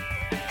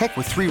 Heck,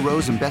 with 3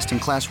 rows and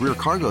best-in-class rear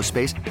cargo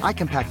space, I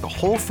can pack the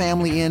whole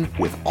family in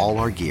with all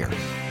our gear.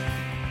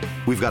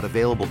 We've got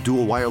available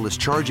dual wireless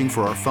charging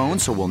for our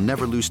phones, so we'll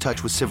never lose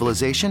touch with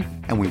civilization,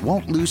 and we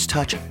won't lose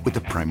touch with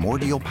the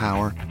primordial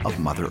power of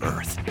Mother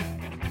Earth.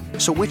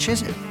 So which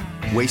is it?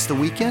 Waste the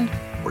weekend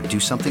or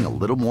do something a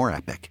little more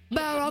epic?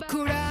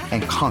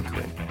 And conquer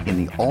it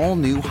in the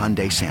all-new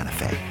Hyundai Santa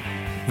Fe.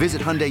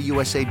 Visit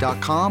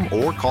HyundaiUSA.com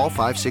or call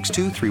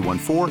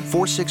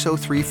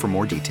 562-314-4603 for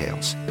more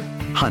details.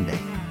 Hyundai,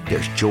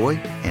 there's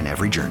joy in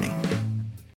every journey.